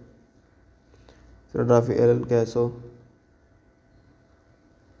killed. Cinematography Ellen Casso,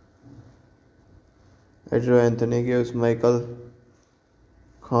 editor Anthony Gibbs, Michael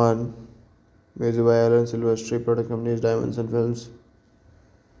Khan, music by Alan Silvestri, production company is Dimension Films,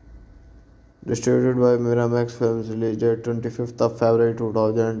 distributed by Miramax Films, release date 25th of February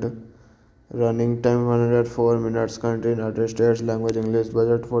 2000, running time 104 minutes, country United States, language English,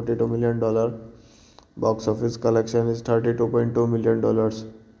 budget $42 million, box office collection is $32.2 million.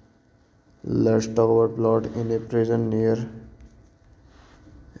 Let's talk about plot. In a prison near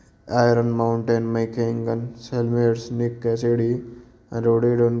Iron Mountain, Michigan, cellmates Nick Cassidy and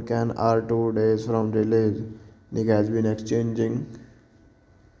Roddy Duncan are 2 days from release. Nick has been exchanging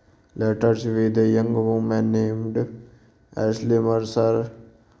letters with a young woman named Ashley Mercer.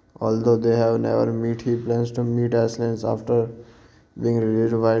 Although they have never met, he plans to meet Ashley after being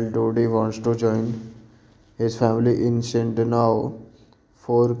released while Dodie wants to join his family in Shenandoah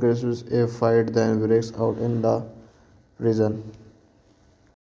for Christmas. A fight then breaks out in the prison.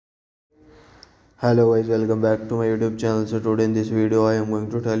 Hello guys, welcome back to my YouTube channel. So today in this video I am going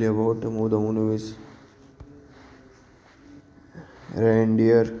to tell you about the movie is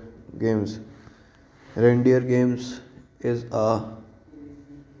Reindeer Games. Reindeer Games is a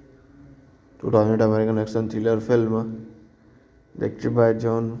 2000 American action thriller film directed by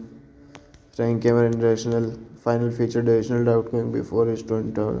John Frank Cameron. International final featured additional outgoing before his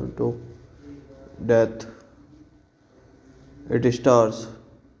 2022 death. It stars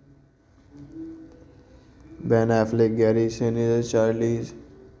Ben Affleck, Gary Sinise, Charlie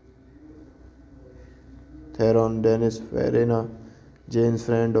Theron, Dennis Farina, James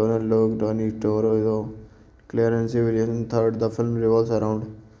Friend, Donald Logue, Donnie Toro, Clarence Williamson. Third, the film revolves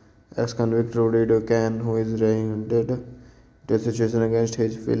around ex-convict Rudy Ducan, who is rendered to a situation against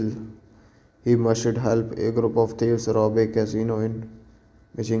his will. He must help a group of thieves rob a casino in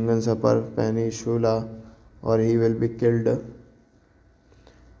Michigan's Upper Peninsula, or he will be killed.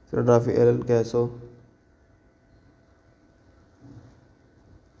 Cinematography Ellen Casso,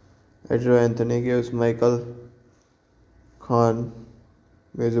 editor Anthony Gibbs, Michael Khan,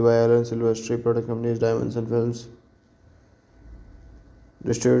 music by Alan Silvestri, production company is Dimension Films,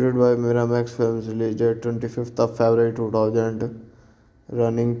 distributed by Miramax Films, release date 25th of February 2000,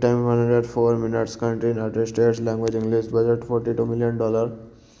 running time 104 minutes, country United States, language English, budget $42 million,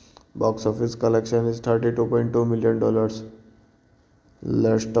 box office collection is $32.2 million.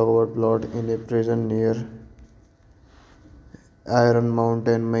 Let's talk about plot. In a prison near Iron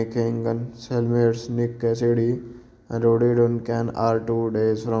Mountain, Michigan, cellmates Nick Cassidy and Roddy Duncan are 2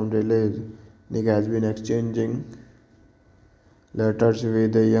 days from release. Nick has been exchanging letters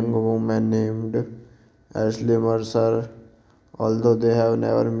with a young woman named Ashley Mercer. Although they have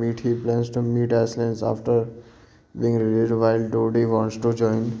never met, he plans to meet Ashley after being released while Dodie wants to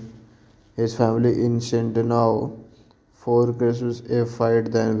join his family in Shenandoah for Christmas. A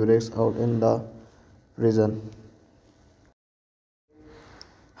fight then breaks out in the prison.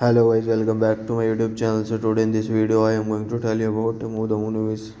 Hello guys, welcome back to my YouTube channel. So today in this video I am going to tell you about the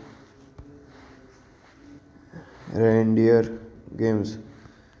movie is Reindeer Games.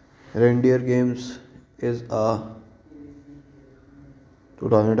 Reindeer Games is a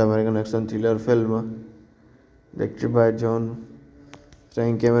 2000 American action thriller film directed by John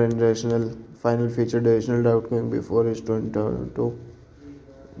Frank Cameron. International final featured additional outgoing before his 2022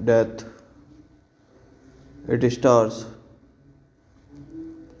 death. It stars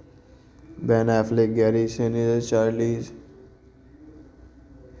Ben Affleck, Gary Sinise, Charlie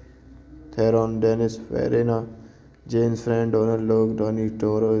Theron, Dennis Farina, Jane's friend Donald Logue, Tony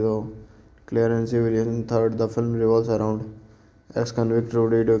Toro, Clarence Williams III. The film revolves around ex-convict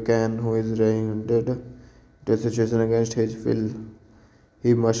Rudy Ducan, who is rendered to a situation against his will.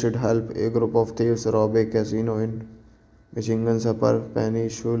 He must help a group of thieves rob a casino in Michigan's Upper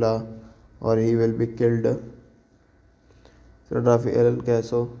Peninsula, or he will be killed. Cinematography Aaron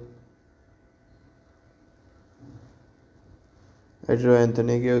Casso, editor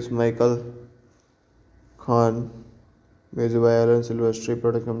Anthony Gibbs, Michael Khan, music by Alan Silvestri,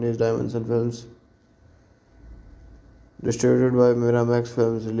 production company Dimension Films, distributed by Miramax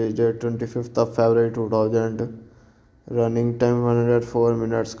Films, released date 25th of February 2000, running time 104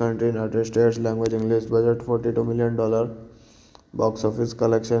 minutes, country United States, language English, budget $42 million, box office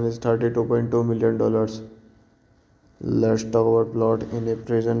collection is $32.2 million. Let's talk about plot. In a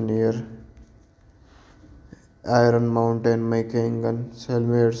prison near Iron Mountain, Michigan,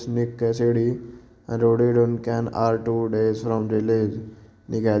 cellmates Nick Cassidy and Roddy Duncan are 2 days from release.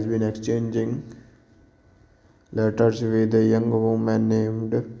 Nick has been exchanging letters with a young woman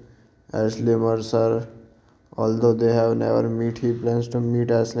named Ashley Mercer. Although they have never met, he plans to meet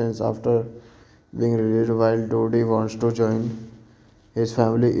Ashley after being released, while Dodie wants to join his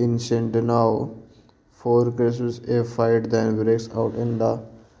family in St. Now. For Christmas, a fight then breaks out in the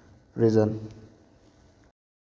prison.